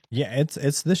September. Yeah,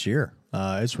 it's this year.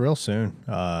 It's real soon.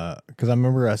 Because I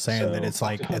remember us saying that So it's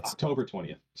like October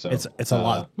 20th. So it's a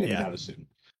lot. maybe Yeah, not as soon.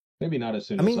 Maybe not as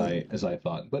soon I mean, as I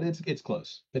thought, but it's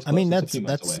close. It's I mean close. It's a few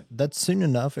months away. that's soon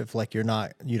enough if like you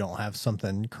don't have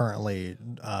something currently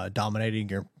dominating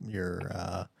your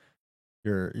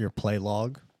play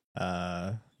log.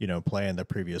 Playing the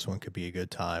previous one could be a good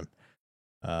time.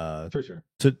 For sure.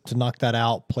 To knock that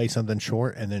out, play something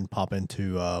short, and then pop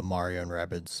into Mario and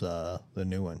Rabbids, the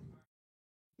new one.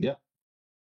 Yeah.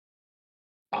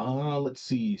 Let's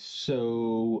see.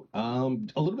 So, a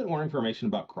little bit more information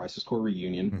about Crisis Core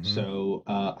Reunion. Mm-hmm. So,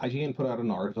 IGN put out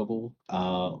an article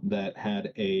that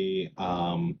had a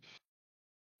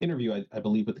interview, I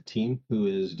believe, with the team who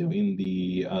is doing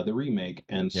the remake,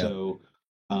 and Yeah. so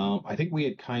I think we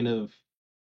had kind of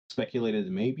speculated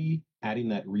that maybe adding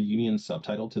that reunion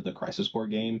subtitle to the Crisis Core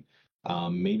game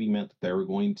maybe meant that they were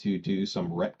going to do some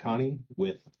retconning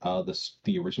with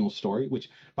the original story. Which,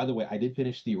 by the way, I did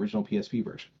finish the original PSP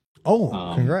version. Oh,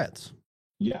 Um, congrats!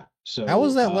 yeah, How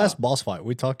was so that last boss fight?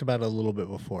 We talked about it a little bit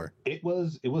before. it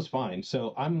was fine.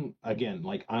 So I'm again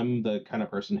like I'm the kind of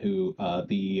person who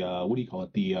the what do you call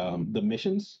it the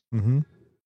missions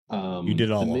Mm-hmm. You did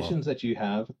the all of them. missions that you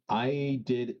have, I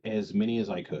did as many as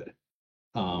I could.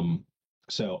 Um,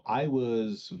 so I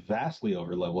was vastly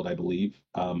over leveled, I believe.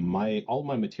 My all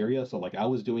my materia, so like I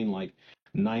was doing like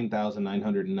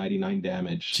 9,999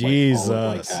 damage, like all of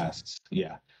like Jesus. casts.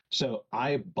 Yeah. So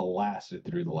I blasted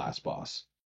through the last boss.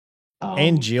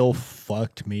 And Um, Jill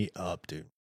fucked me up, dude.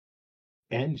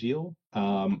 and Jill,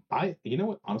 I you know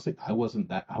what? Honestly, I wasn't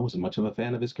much of a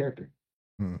fan of his character.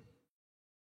 Hmm.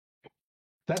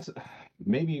 That's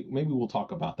maybe we'll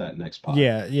talk about that next pod.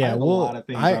 Yeah, yeah. Well,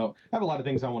 I have a lot of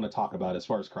things I want to talk about as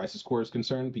far as Crisis Core is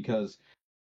concerned because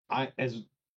as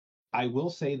I will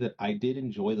say that I did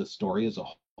enjoy the story as a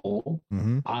whole.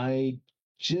 mm-hmm. I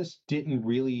just didn't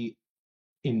really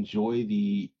enjoy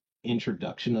the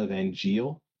introduction of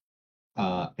Angeal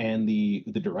and the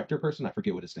director person. I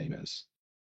forget what his name is.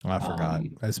 I forgot.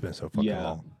 Um, It's been so fucking yeah.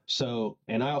 long. So,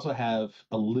 and I also have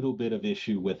a little bit of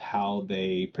issue with how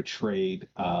they portrayed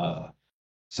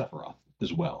Sephiroth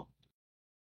as well.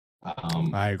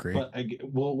 I agree. But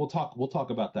we'll talk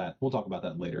about that. We'll talk about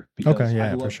that later Okay, because I'd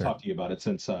yeah, for love to sure. talk to you about it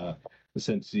since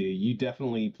you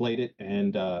definitely played it,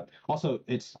 and also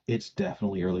it's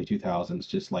definitely early 2000s,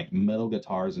 just like metal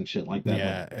guitars and shit like that. Like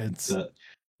Yeah, it's the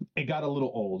it got a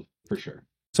little old for sure.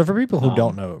 so for people who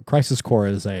don't Um, know, Crisis Core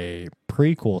is a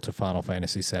prequel to Final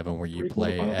Fantasy VII, where you Prequel to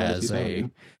play Final Fantasy as VII.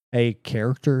 Yeah. a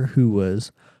character who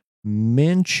was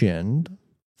mentioned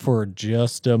for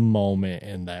just a moment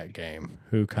in that game,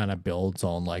 who kind of builds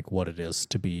on like what it is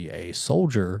to be a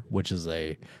soldier, which is a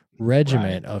Right.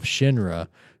 regiment of Shinra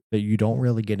that you don't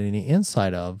really get any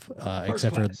insight of, First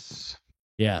except for class.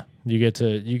 yeah, you get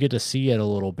to see it a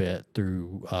little bit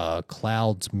through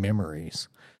Cloud's memories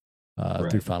through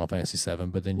Right. Final Fantasy VII,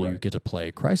 but then you Right. get to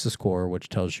play Crisis Core, which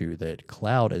tells you that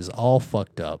Cloud is all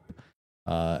fucked up,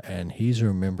 and he's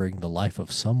remembering the life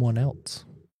of someone else.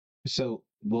 So,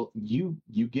 well, you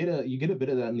get a bit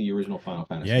of that in the original Final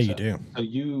Yeah, Fantasy you VII. do. So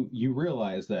you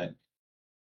realize that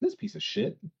this piece of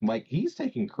shit, like he's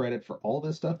taking credit for all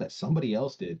this stuff that somebody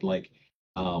else did.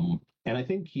 And I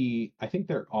think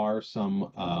there are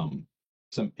some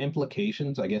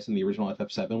implications, I guess, in the original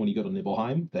FF7 when you go to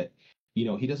Nibelheim that he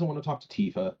doesn't want to talk to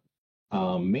Tifa,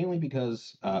 mainly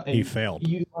because He and failed.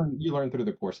 you learn through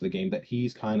the course of the game that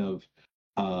he's kind of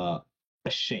uh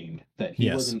ashamed that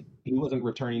Yes, he wasn't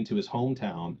returning to his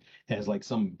hometown as like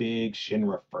some big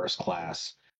Shinra first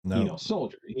class no,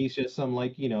 soldier. He's just some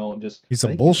like just he's I some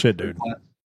think he's a bullshit, third dude. class.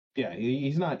 Yeah,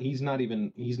 he's not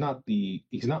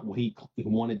what he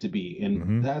wanted to be, and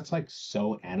Hmm. that's like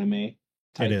so anime It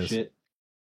type is. shit.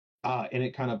 And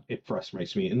it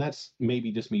frustrates me, and that's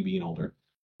maybe just me being older.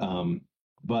 Um,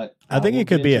 but I think we'll it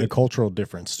get could be into a it. cultural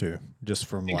difference too, just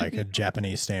from It could like a be,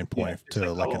 Japanese yeah, standpoint it's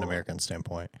to like, like an oh, American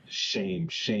standpoint. shame,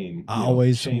 shame, I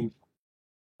always shame.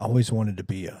 always wanted to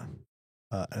be a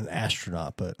an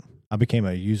astronaut, but I became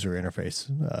a user interface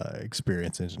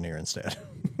experience engineer instead.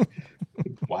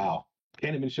 Wow,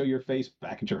 can't even show your face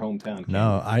back at your hometown, can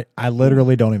No, you? I Mm,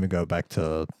 literally don't even go back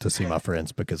to see my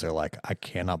friends because they're like, I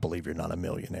cannot believe you're not a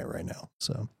millionaire right now.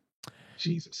 So,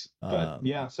 Jesus, but um,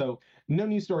 yeah, so no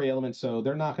new story elements, so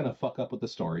they're not going to fuck up with the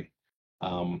story.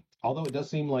 Although it does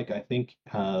seem like I think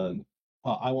well,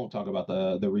 I won't talk about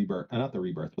the rebirth, not the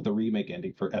rebirth, but the remake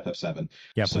ending for FF7.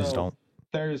 yeah, please So don't.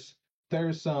 there's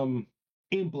there's some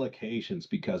implications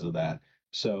because of that.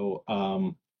 So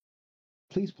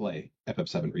please play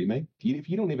FF7 remake. If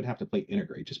you don't even have to play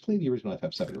integrate, just play the original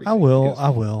FF7 I remake will. because I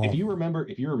will. if you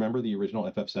remember the original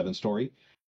FF7 story,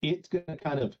 it's gonna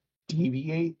kind of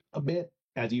deviate a bit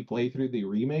as you play through the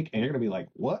remake, and you're gonna be like,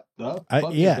 "What the I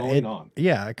fuck is yeah going it on?"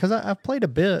 yeah because I've played a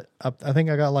bit. I think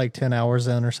I got like 10 hours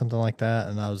in or something like that,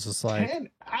 and I was just like 10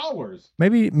 hours.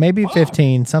 maybe Fuck.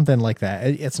 15, something like that.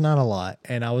 It's not a lot,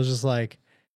 and I was just like,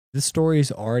 this story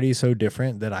is already so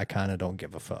different that I kind of don't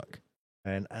give a fuck,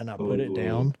 and I put it Oh,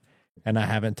 down, and I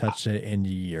haven't touched it in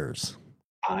years.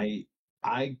 I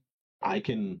I I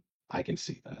can I can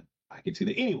see that. I can see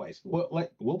that. Anyways,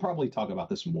 we'll probably talk about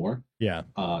this more. Yeah.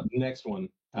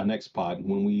 Next pod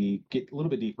when we get a little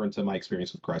bit deeper into my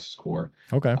experience with Crisis Core.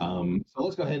 Okay. So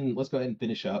let's go ahead and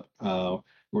finish up.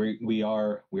 We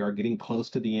are getting close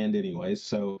to the end, anyways.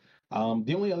 So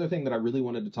the only other thing that I really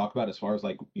wanted to talk about as far as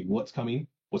like what's coming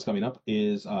up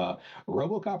is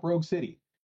RoboCop Rogue City.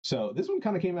 So this one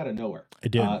kind of came out of nowhere.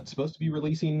 It did. It's supposed to be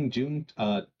releasing June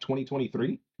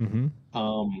 2023. Mm-hmm.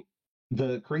 Um,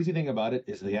 the crazy thing about it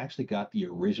is they actually got the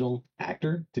original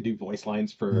actor to do voice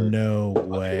lines No for fucking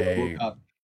way. RoboCop.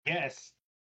 Yes.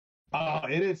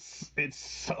 It's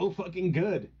so fucking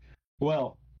good.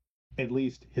 Well, at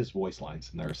least his voice lines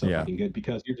and they're so Yeah. fucking good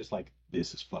because you're just like,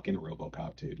 this is fucking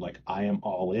RoboCop, dude. Like I am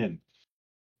all in.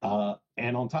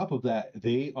 And on top of that,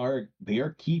 they are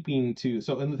keeping to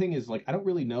so and the thing is like I don't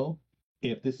really know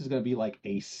if this is gonna be like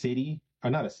a city or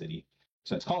not a city.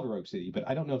 So it's called Rogue City, but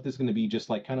I don't know if this is gonna be just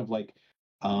like kind of like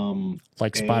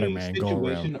Like Spider a Man go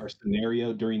around. situation or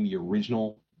scenario during the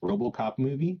original RoboCop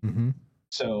movie. Mm-hmm.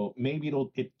 So maybe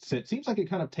it seems like it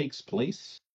kind of takes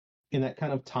place in that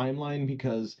kind of timeline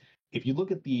because if you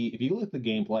look at the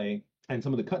gameplay and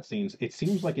some of the cutscenes, it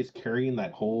seems like it's carrying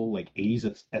that whole like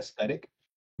 80s aesthetic.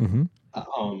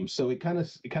 Mm-hmm. So it kind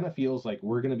of feels like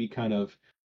we're gonna be kind of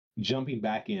jumping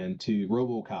back into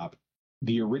RoboCop,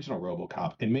 the original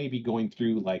RoboCop, and maybe going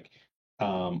through like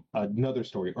another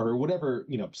story or whatever,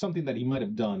 something that he might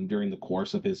have done during the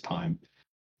course of his time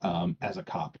as a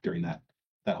cop during that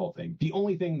whole thing. The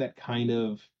only thing that kind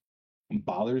of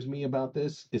bothers me about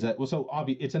this is that well, so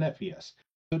obvious it's an FPS,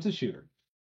 so it's a shooter.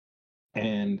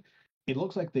 and it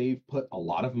looks like they've put a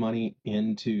lot of money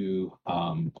into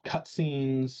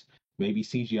cutscenes, maybe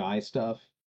CGI stuff,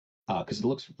 because it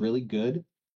looks really good.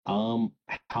 Um,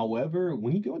 However,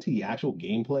 when you go into the actual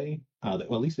gameplay, well,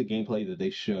 at least the gameplay that they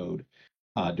showed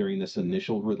during this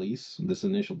initial release, this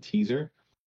initial teaser,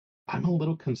 I'm a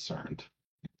little concerned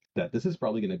that this is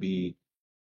probably going to be.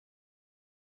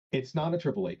 It's not a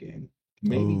AAA game,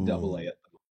 maybe Oh, double A,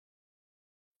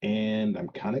 and I'm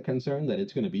kind of concerned that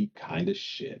it's going to be kind of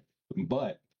shit.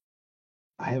 But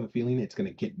I have a feeling it's going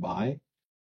to get by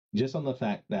just on the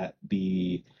fact that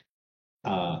the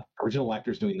original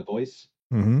actor's doing the voice,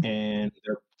 mm-hmm. and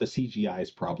the CGI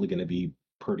is probably going to be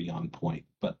pretty on point.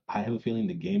 But I have a feeling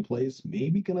the gameplay's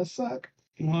maybe going to suck.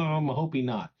 I'm hoping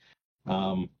not.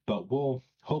 But we'll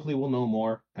hopefully we'll know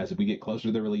more as we get closer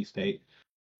to the release date.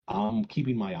 I'm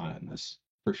keeping my eye on this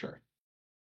for sure.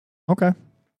 Okay.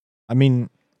 I mean,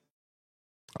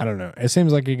 I don't know. It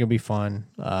seems like it could be fun.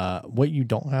 What you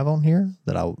don't have on here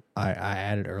that I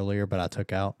added earlier, but I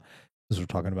took out, because we're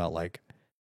talking about like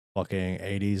fucking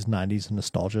 80s, 90s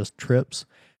nostalgia trips.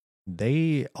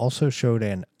 They also showed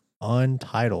an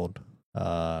untitled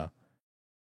uh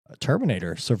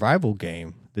Terminator survival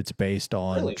game that's based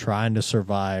on Really? trying to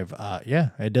survive. Yeah,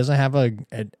 it doesn't have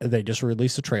they just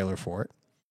released a trailer for it.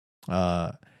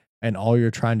 Uh, and all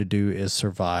you're trying to do is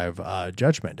survive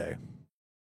Judgment Day.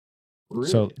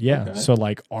 So Really? yeah, Okay. so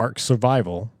like Ark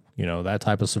Survival, that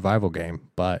type of survival game,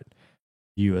 but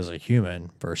you as a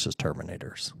human versus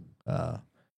Terminators. Uh,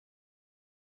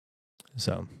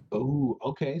 so Oh,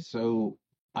 okay. So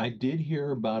I did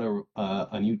hear about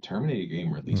a new Terminator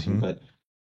game releasing, hmm but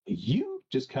you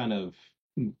just kind of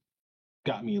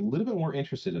got me a little bit more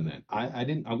interested in it. I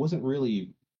didn't I wasn't really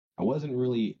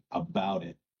about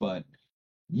it, but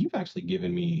you've actually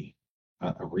given me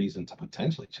a reason to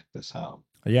potentially check this out.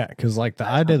 yeah, because like the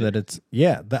That idea sounds that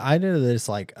interesting. it's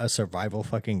like a survival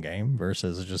fucking game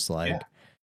versus just Yeah, like for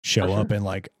show up sure. and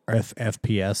like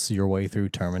FPS your way through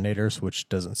Terminators, which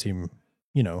doesn't seem,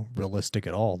 realistic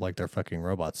at all. Like they're fucking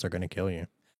robots. They're going to kill you.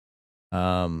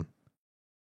 Um,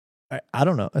 I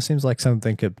don't know. It seems like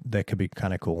something that could be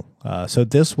kind of cool. So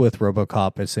this with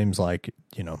RoboCop, it seems like,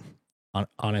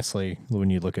 honestly, when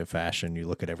you look at fashion, you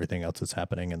look at everything else that's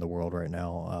happening in the world right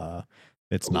now.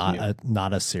 It's Believe me.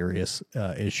 not a serious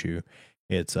issue.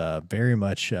 It's very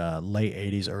much late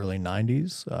 '80s, early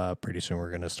 '90s. Pretty soon we're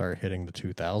going to start hitting the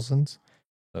 2000s.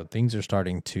 So things are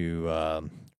starting to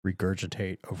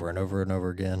regurgitate over and over and over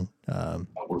again. Oh,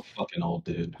 we're fucking old,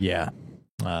 dude. Yeah.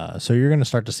 So you're going to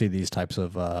start to see these types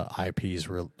of IPs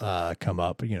come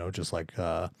up, just like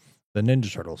the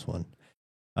Ninja Turtles one.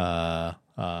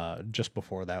 Just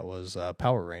before that was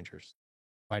Power Rangers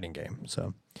fighting game.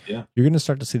 So Yeah. you're going to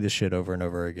start to see this shit over and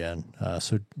over again.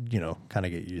 So, kind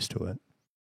of get used to it.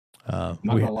 Not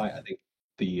We gonna lie, I think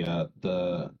the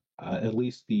at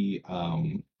least the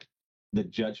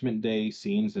Judgment Day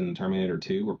scenes in Terminator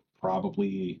 2 were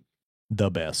probably the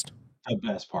best. the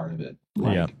best part of it.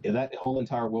 Yeah. Like that whole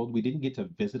entire world, we didn't get to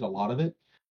visit a lot of it,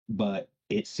 but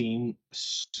it seemed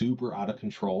super out of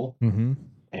control. hmm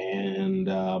And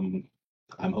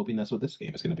I'm hoping that's what this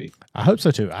game is going to be. I hope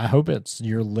so too. I hope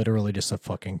you're literally just a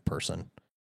fucking person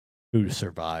who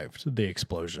survived the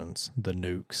explosions, the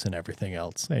nukes, and everything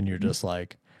else, and you're just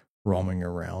like roaming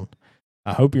around.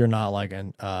 I hope you're not like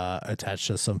attached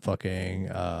to some fucking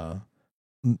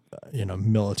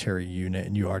military unit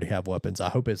and you already have weapons. I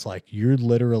hope it's like you're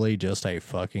literally just a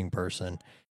fucking person,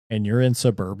 and you're in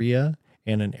suburbia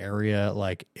in an area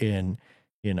like in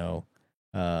you know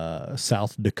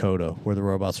South Dakota, where the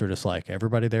robots are just like,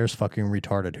 everybody there's fucking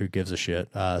retarded. Who gives a shit?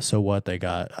 So what? They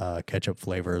got ketchup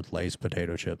flavored Lay's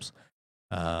potato chips.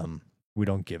 We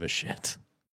don't give a shit.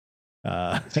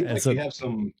 It seems And like so you have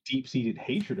some deep-seated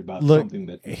hatred about look something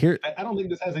that here. I don't think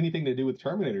this has anything to do with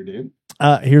Terminator, dude.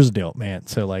 Here's the deal, man.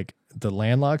 So like the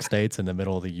landlocked states in the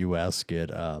middle of the U.S.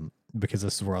 get because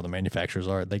this is where all the manufacturers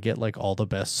are. They get like all the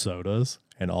best sodas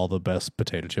and all the best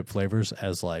potato chip flavors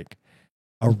as like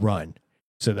a run.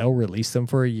 So they'll release them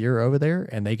for a year over there,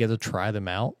 and they get to try them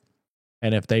out.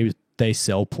 And if they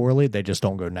sell poorly, they just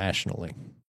don't go nationally.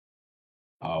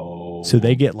 So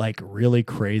they Oh, get like really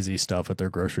crazy stuff at their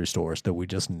grocery stores that we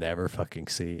just never fucking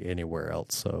see anywhere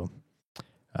else. So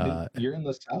but uh, you're in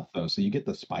the South though, so you get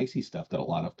the spicy stuff that a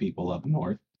lot of people up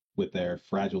north with their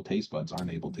fragile taste buds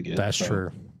aren't able to get. that's So,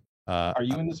 true. Uh, are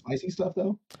you into spicy stuff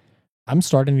though? I'm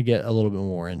starting to get a little bit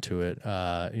more into it.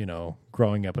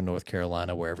 Growing up in North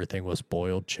Carolina where everything was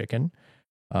boiled chicken,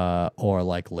 or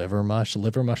like liver mush.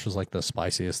 Liver mush was like the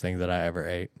spiciest thing that I ever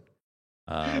ate.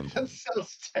 Um, That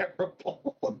sounds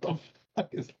terrible. What the?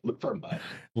 is liver mush?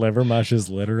 Liver mush is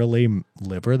literally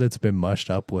liver that's been mushed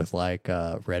up with like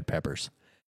red peppers.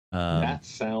 That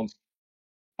sounds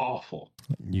awful.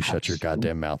 You shut your Absolutely.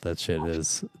 goddamn mouth. That shit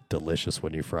is delicious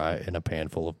when you fry it in a pan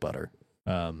full of butter.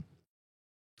 Um,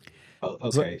 Oh,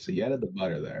 so, okay, so you added the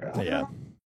butter there. yeah.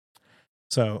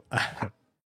 So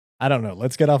I don't know.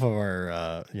 Let's get off of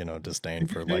our disdain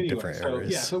for like Anyway, different so yeah,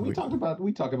 areas. so we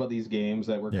talk about these games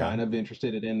that we're Yeah. kind of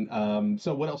interested in.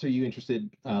 So what else are you interested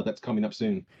that's coming up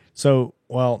soon? So,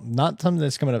 well, not something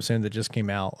that's coming up soon that just came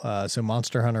out. So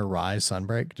Monster Hunter Rise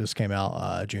Sunbreak just came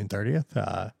out June 30th.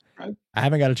 Right, I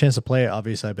haven't got a chance to play it.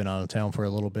 Obviously, I've been out of town for a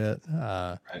little bit.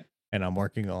 right. And I'm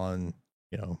working on,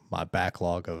 my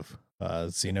backlog of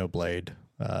Xenoblade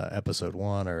episode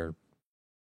 1 or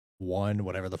 1,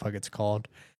 whatever the fuck it's called.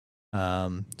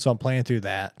 So I'm playing through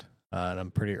that, and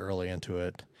I'm pretty early into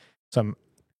it. So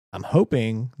I'm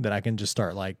hoping that I can just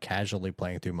start like casually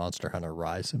playing through Monster Hunter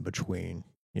Rise in between,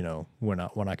 when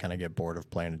I kind of get bored of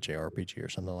playing a JRPG or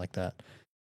something like that.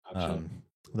 Gotcha.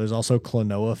 There's also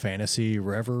Klonoa Fantasy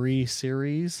Reverie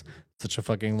series. Such a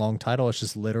fucking long title. It's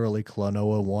just literally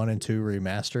Klonoa 1 and 2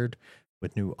 remastered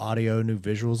with new audio, new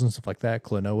visuals, and stuff like that.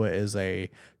 Klonoa is a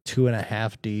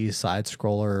 2.5D side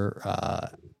scroller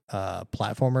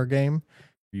platformer game.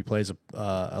 You play as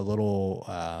a little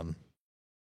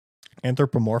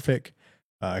anthropomorphic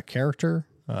character.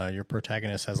 Your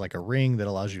protagonist has like a ring that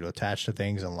allows you to attach to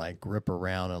things and like grip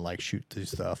around and like shoot through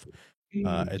stuff.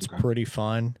 It's Okay. pretty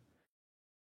fun.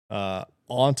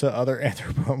 On to other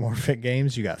anthropomorphic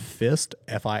games. You got Fist,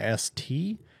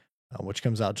 F-I-S-T, which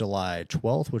comes out July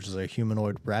 12th, which is a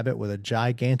humanoid rabbit with a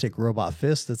gigantic robot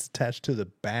fist that's attached to the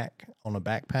back on a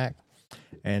backpack.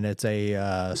 And it's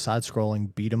a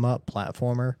side-scrolling beat-em-up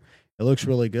platformer. It looks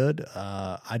really good.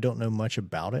 I don't know much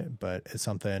about it, but it's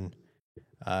something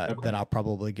Okay. that I'll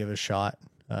probably give a shot.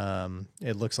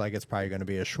 It looks like it's probably going to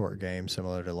be a short game,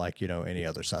 similar to like any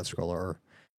other side-scroller or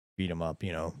beat-em-up.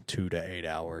 2 to 8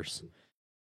 hours.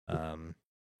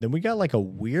 Then we got like a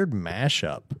weird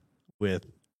mashup with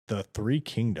the Three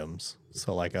Kingdoms.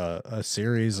 So like a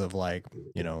series of like,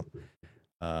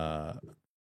 uh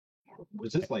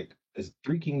Was this like is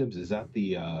Three Kingdoms? Is that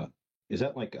the is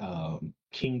that like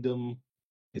kingdom?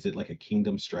 Is it like a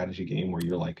kingdom strategy game where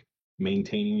you're like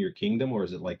maintaining your kingdom, or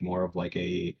is it like more of like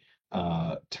a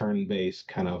turn-based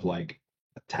kind of like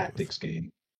a both. tactics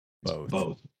game? It's Both.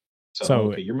 both. So So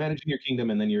okay, you're managing your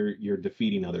kingdom and then you're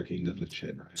defeating other kingdoms and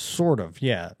shit, right? sort of,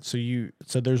 yeah. So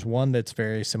there's one that's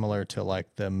very similar to like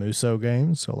the Muso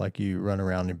games. So like you run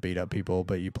around and beat up people,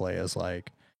 but you play as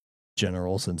like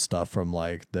generals and stuff from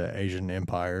like the Asian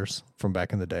empires from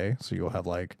back in the day. So you'll have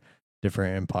like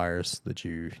different empires that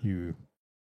you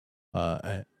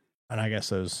and I guess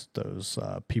those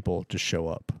people just show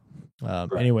up. Right.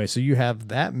 Anyway, so you have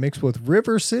that mixed with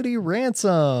River City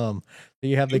Ransom.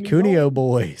 You have the Kunio. Kunio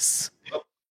boys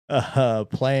Yep.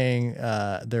 playing.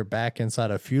 They're back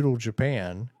inside of feudal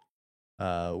Japan,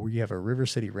 where you have a River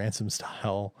City Ransom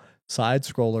style side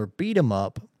scroller beat 'em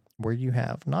up, where you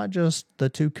have not just the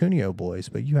two Kunio boys,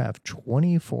 but you have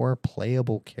 24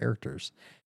 playable characters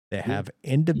that Yeah. have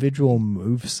individual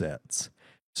move sets.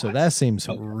 So What? that seems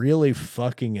Okay. really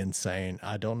fucking insane.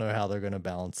 I don't know how they're going to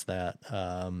balance that.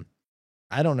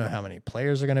 I don't know how many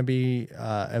players are going to be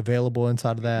available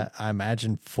inside of that. I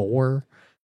imagine 4,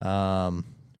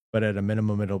 but at a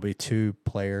minimum, it'll be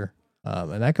 2-player.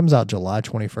 And that comes out July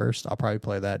 21st. I'll probably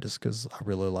play that just because I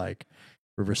really like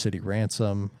River City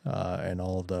Ransom and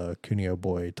all of the Kunio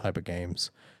Boy type of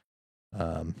games.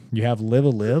 You have Live a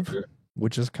Live, Sure.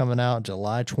 which is coming out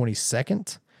July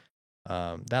 22nd.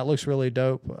 That looks really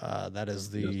dope. That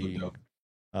is It does look the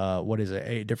dope. what is it?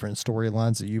 8 different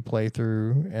storylines that you play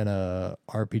through in a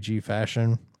RPG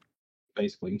fashion.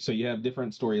 Basically. So you have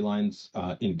different storylines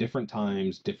in different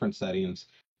times, different settings,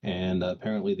 and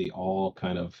apparently they all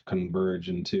kind of converge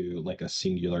into like a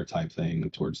singular type thing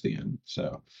towards the end.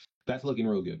 So that's looking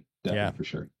real good, Yeah. definitely for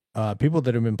sure. People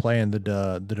that have been playing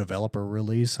the developer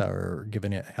release are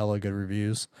giving it hella good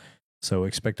reviews. So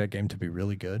expect that game to be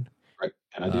really good. Right.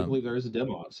 And I do Um, believe there is a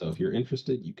demo out. So if you're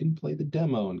interested, you can play the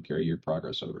demo and carry your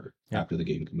progress over yep. after the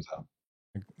game comes out.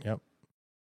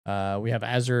 Yep. We have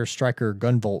Azure Striker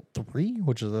Gunvolt 3,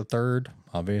 which is the third,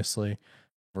 obviously,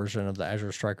 version of the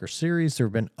Azure Striker series. There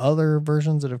have been other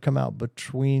versions that have come out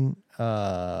between 2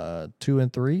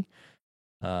 and 3.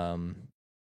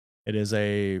 It is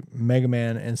a Mega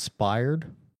Man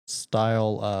inspired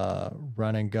style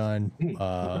run and gun,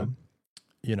 Okay.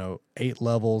 8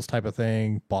 levels type of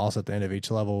thing. Boss at the end of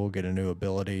each level will get a new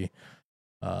ability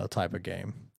type of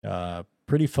game.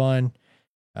 Pretty fun.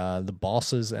 The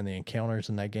bosses and the encounters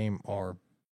in that game are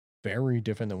very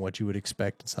different than what you would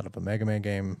expect inside of a Mega Man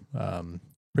game.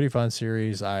 Pretty fun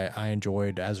series. I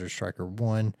enjoyed Azure Striker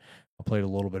 1. I played a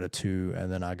little bit of 2,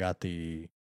 and then I got the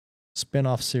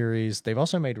spin-off series. They've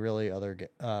also made really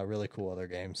cool other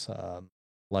games,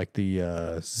 like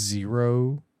the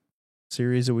Zero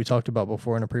series that we talked about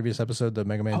before in a previous episode, the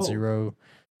Mega Man Zero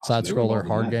side scroller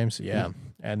hard games. Yeah.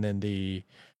 And then the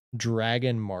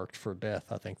Dragon Marked for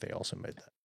Death, I think they also made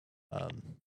that.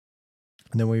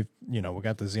 And then we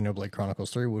got the Xenoblade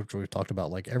Chronicles 3, which we've talked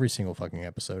about like every single fucking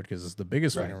episode because it's the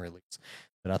biggest fucking release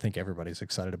that I think everybody's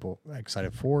excited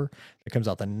for. It comes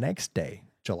out the next day,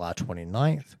 July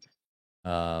 29th.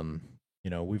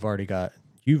 You've already got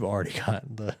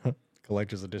the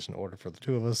collector's edition order for the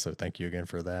two of us, so thank you again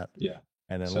for that. Yeah.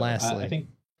 And then lastly, I think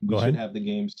we should have the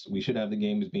games. We should have the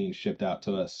games being shipped out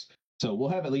to us. So we'll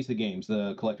have at least the games.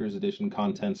 The collector's edition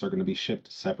contents are going to be shipped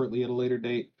separately at a later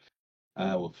date.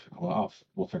 We'll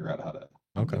figure out how to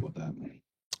deal with that.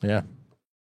 Yeah.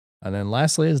 And then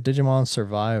lastly is Digimon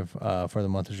Survive for the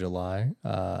month of July.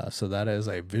 So that is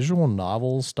a visual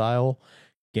novel style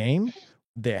game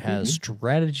that has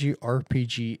strategy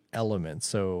RPG elements.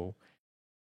 So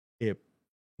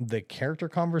the character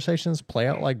conversations play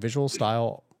out like visual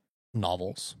style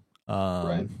novels.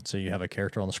 So you have a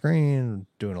character on the screen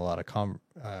doing a lot of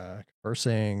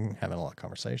conversing, having a lot of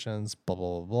conversations, blah,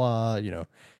 blah, blah, blah,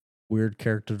 weird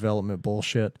character development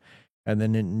bullshit. And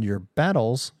then in your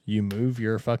battles, you move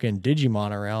your fucking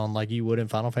Digimon around like you would in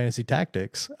Final Fantasy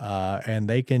Tactics, and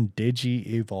they can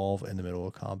digi-evolve in the middle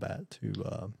of combat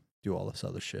to do all this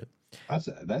other shit.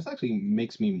 That's actually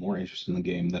makes me more interested in the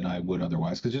game than I would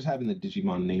otherwise, because just having the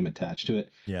Digimon name attached to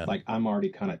it, like I'm already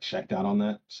kind of checked out on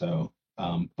that. So,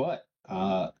 but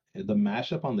the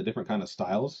mashup on the different kind of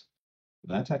styles,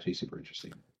 that's actually super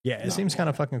interesting. Yeah, it seems kind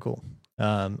of fucking cool.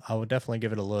 I would definitely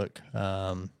give it a look.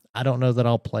 I don't know that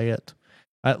I'll play it.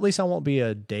 At least I won't be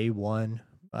a day one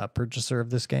purchaser of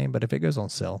this game. But if it goes on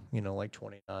sale, like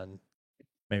 $29,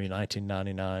 maybe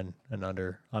 $19.99 and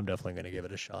under, I'm definitely going to give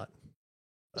it a shot.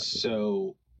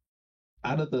 So,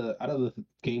 out of the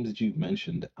games that you've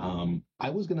mentioned, I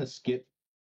was going to skip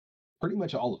pretty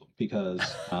much all of them because,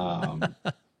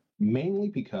 mainly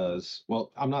because,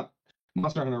 well, I'm not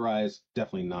Monster Hunter Rise.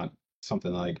 Definitely not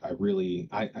something like I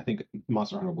think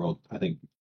Monster Hunter World, I think,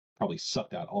 probably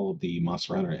sucked out all of the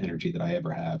Monster Hunter energy that I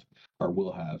ever have or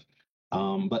will have.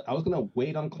 But I was going to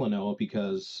wait on Klonoa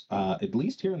because, at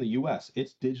least here in the US,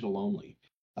 it's digital only.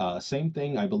 Same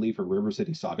thing, I believe, for River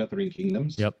City Saga 3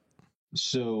 Kingdoms. Yep.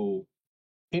 So,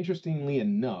 interestingly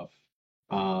enough,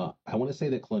 I want to say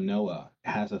that Klonoa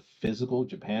has a physical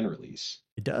Japan release.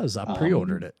 It does. I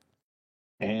pre-ordered it.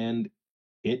 And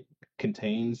it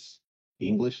contains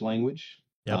English language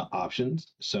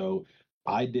options. So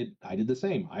I did the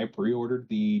same. I pre-ordered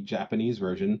the Japanese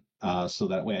version, so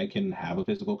that way I can have a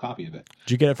physical copy of it.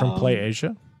 Did you get it from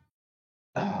PlayAsia?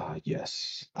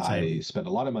 Yes. Same. I spent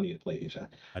a lot of money at PlayAsia.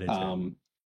 I did too.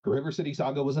 River City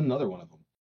Saga was another one of them.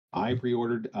 I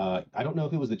pre-ordered, I don't know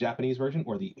if it was the Japanese version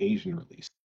or the Asian release.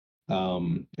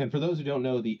 And for those who don't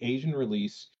know, the Asian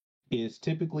release is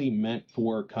typically meant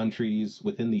for countries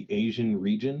within the Asian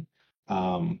region.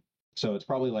 So it's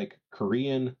probably like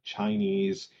Korean,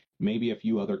 Chinese, maybe a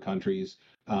few other countries.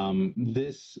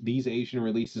 These Asian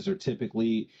releases are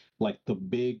typically like the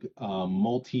big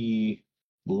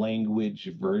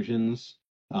multi-language versions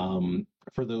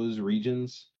for those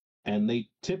regions, and they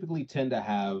typically tend to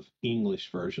have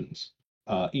English version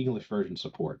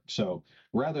support. So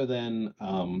rather than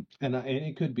and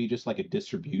it could be just like a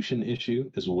distribution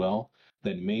issue as well,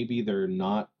 that maybe they're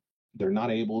not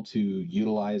able to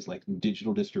utilize like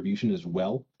digital distribution as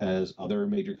well as other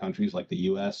major countries like the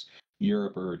US,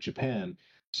 Europe, or Japan.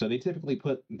 So they typically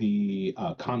put the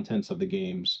contents of the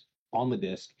games on the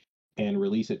disc and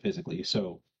release it physically.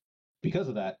 So because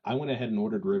of that, I went ahead and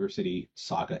ordered River City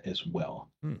Saga as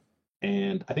well.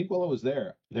 And I think while I was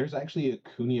there, there's actually a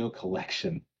Kunio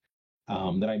collection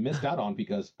that I missed out on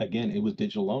because, again, it was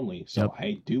digital only. So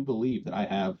I do believe that I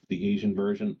have the Asian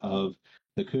version of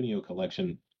the Kunio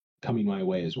collection coming my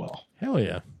way as well. Hell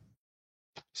yeah.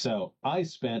 So I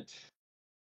spent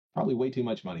probably way too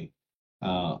much money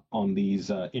on these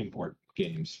import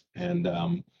games. And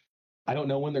I don't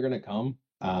know when they're going to come.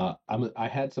 I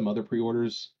had some other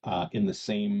pre-orders in the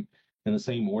same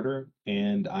order,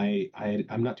 and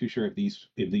I'm not too sure if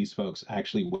these folks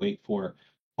actually wait for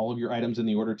all of your items in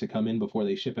the order to come in before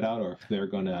they ship it out, or if they're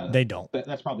gonna. They don't.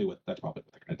 That's probably what they're gonna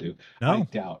do. No. I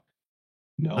doubt.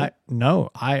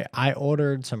 I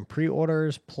ordered some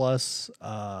pre-orders plus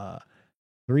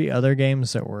 3 other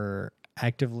games that were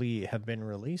actively have been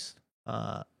released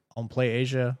on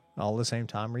PlayAsia all the same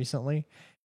time recently.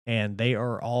 and they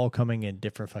are all coming in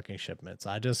different fucking shipments.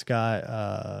 I just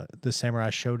got the Samurai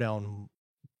Showdown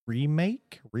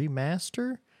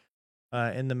remaster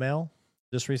in the mail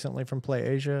just recently from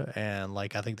PlayAsia, and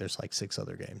like I think there's like 6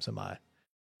 other games in my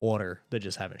order that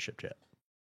just haven't shipped yet.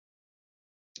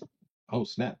 Oh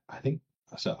snap! I think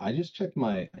so. I just checked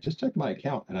my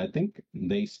account, and I think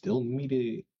they still need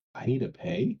to. I need to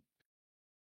pay.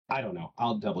 I don't know.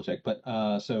 I'll double check. But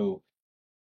so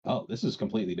oh, this is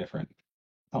completely different.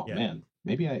 Oh Yeah. man,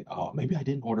 maybe I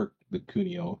didn't order the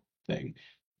Kunio thing.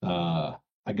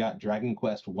 I got Dragon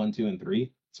Quest 1, 2, and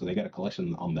 3. So they got a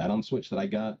collection on that on Switch that I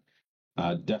got.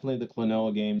 Definitely the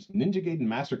Klonoa games, Ninja Gaiden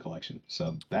Master Collection.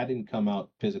 So that didn't come out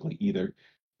physically either.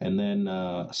 And then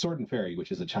Sword and Fairy,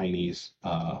 which is a Chinese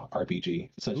RPG.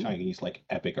 It's a Chinese like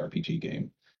epic RPG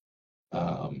game.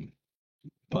 Um,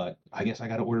 but I guess I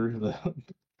got to order the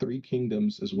Three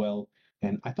Kingdoms as well.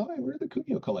 And I thought I ordered the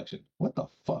Kunio collection. What the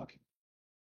fuck?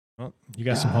 Well, you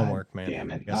got some homework, man.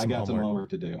 Damn it! Got I got some homework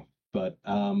to do. But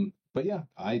yeah,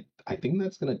 I think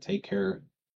that's gonna take care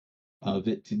of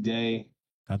it today.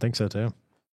 I think so too.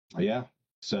 Yeah.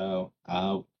 So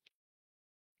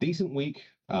decent week.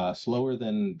 Slower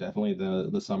than definitely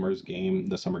the summer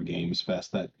games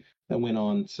fest that went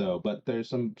on. So, but there's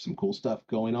some cool stuff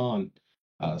going on.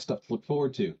 Stuff to look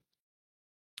forward to.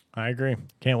 I agree.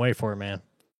 Can't wait for it, man.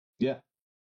 Yeah.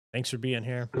 Thanks for being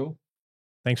here. Cool.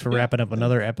 Thanks for wrapping up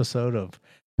another episode of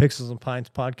Pixels and Pints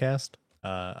podcast.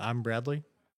 I'm Bradley.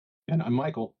 And I'm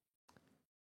Michael.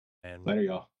 And later,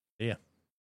 y'all. Yeah.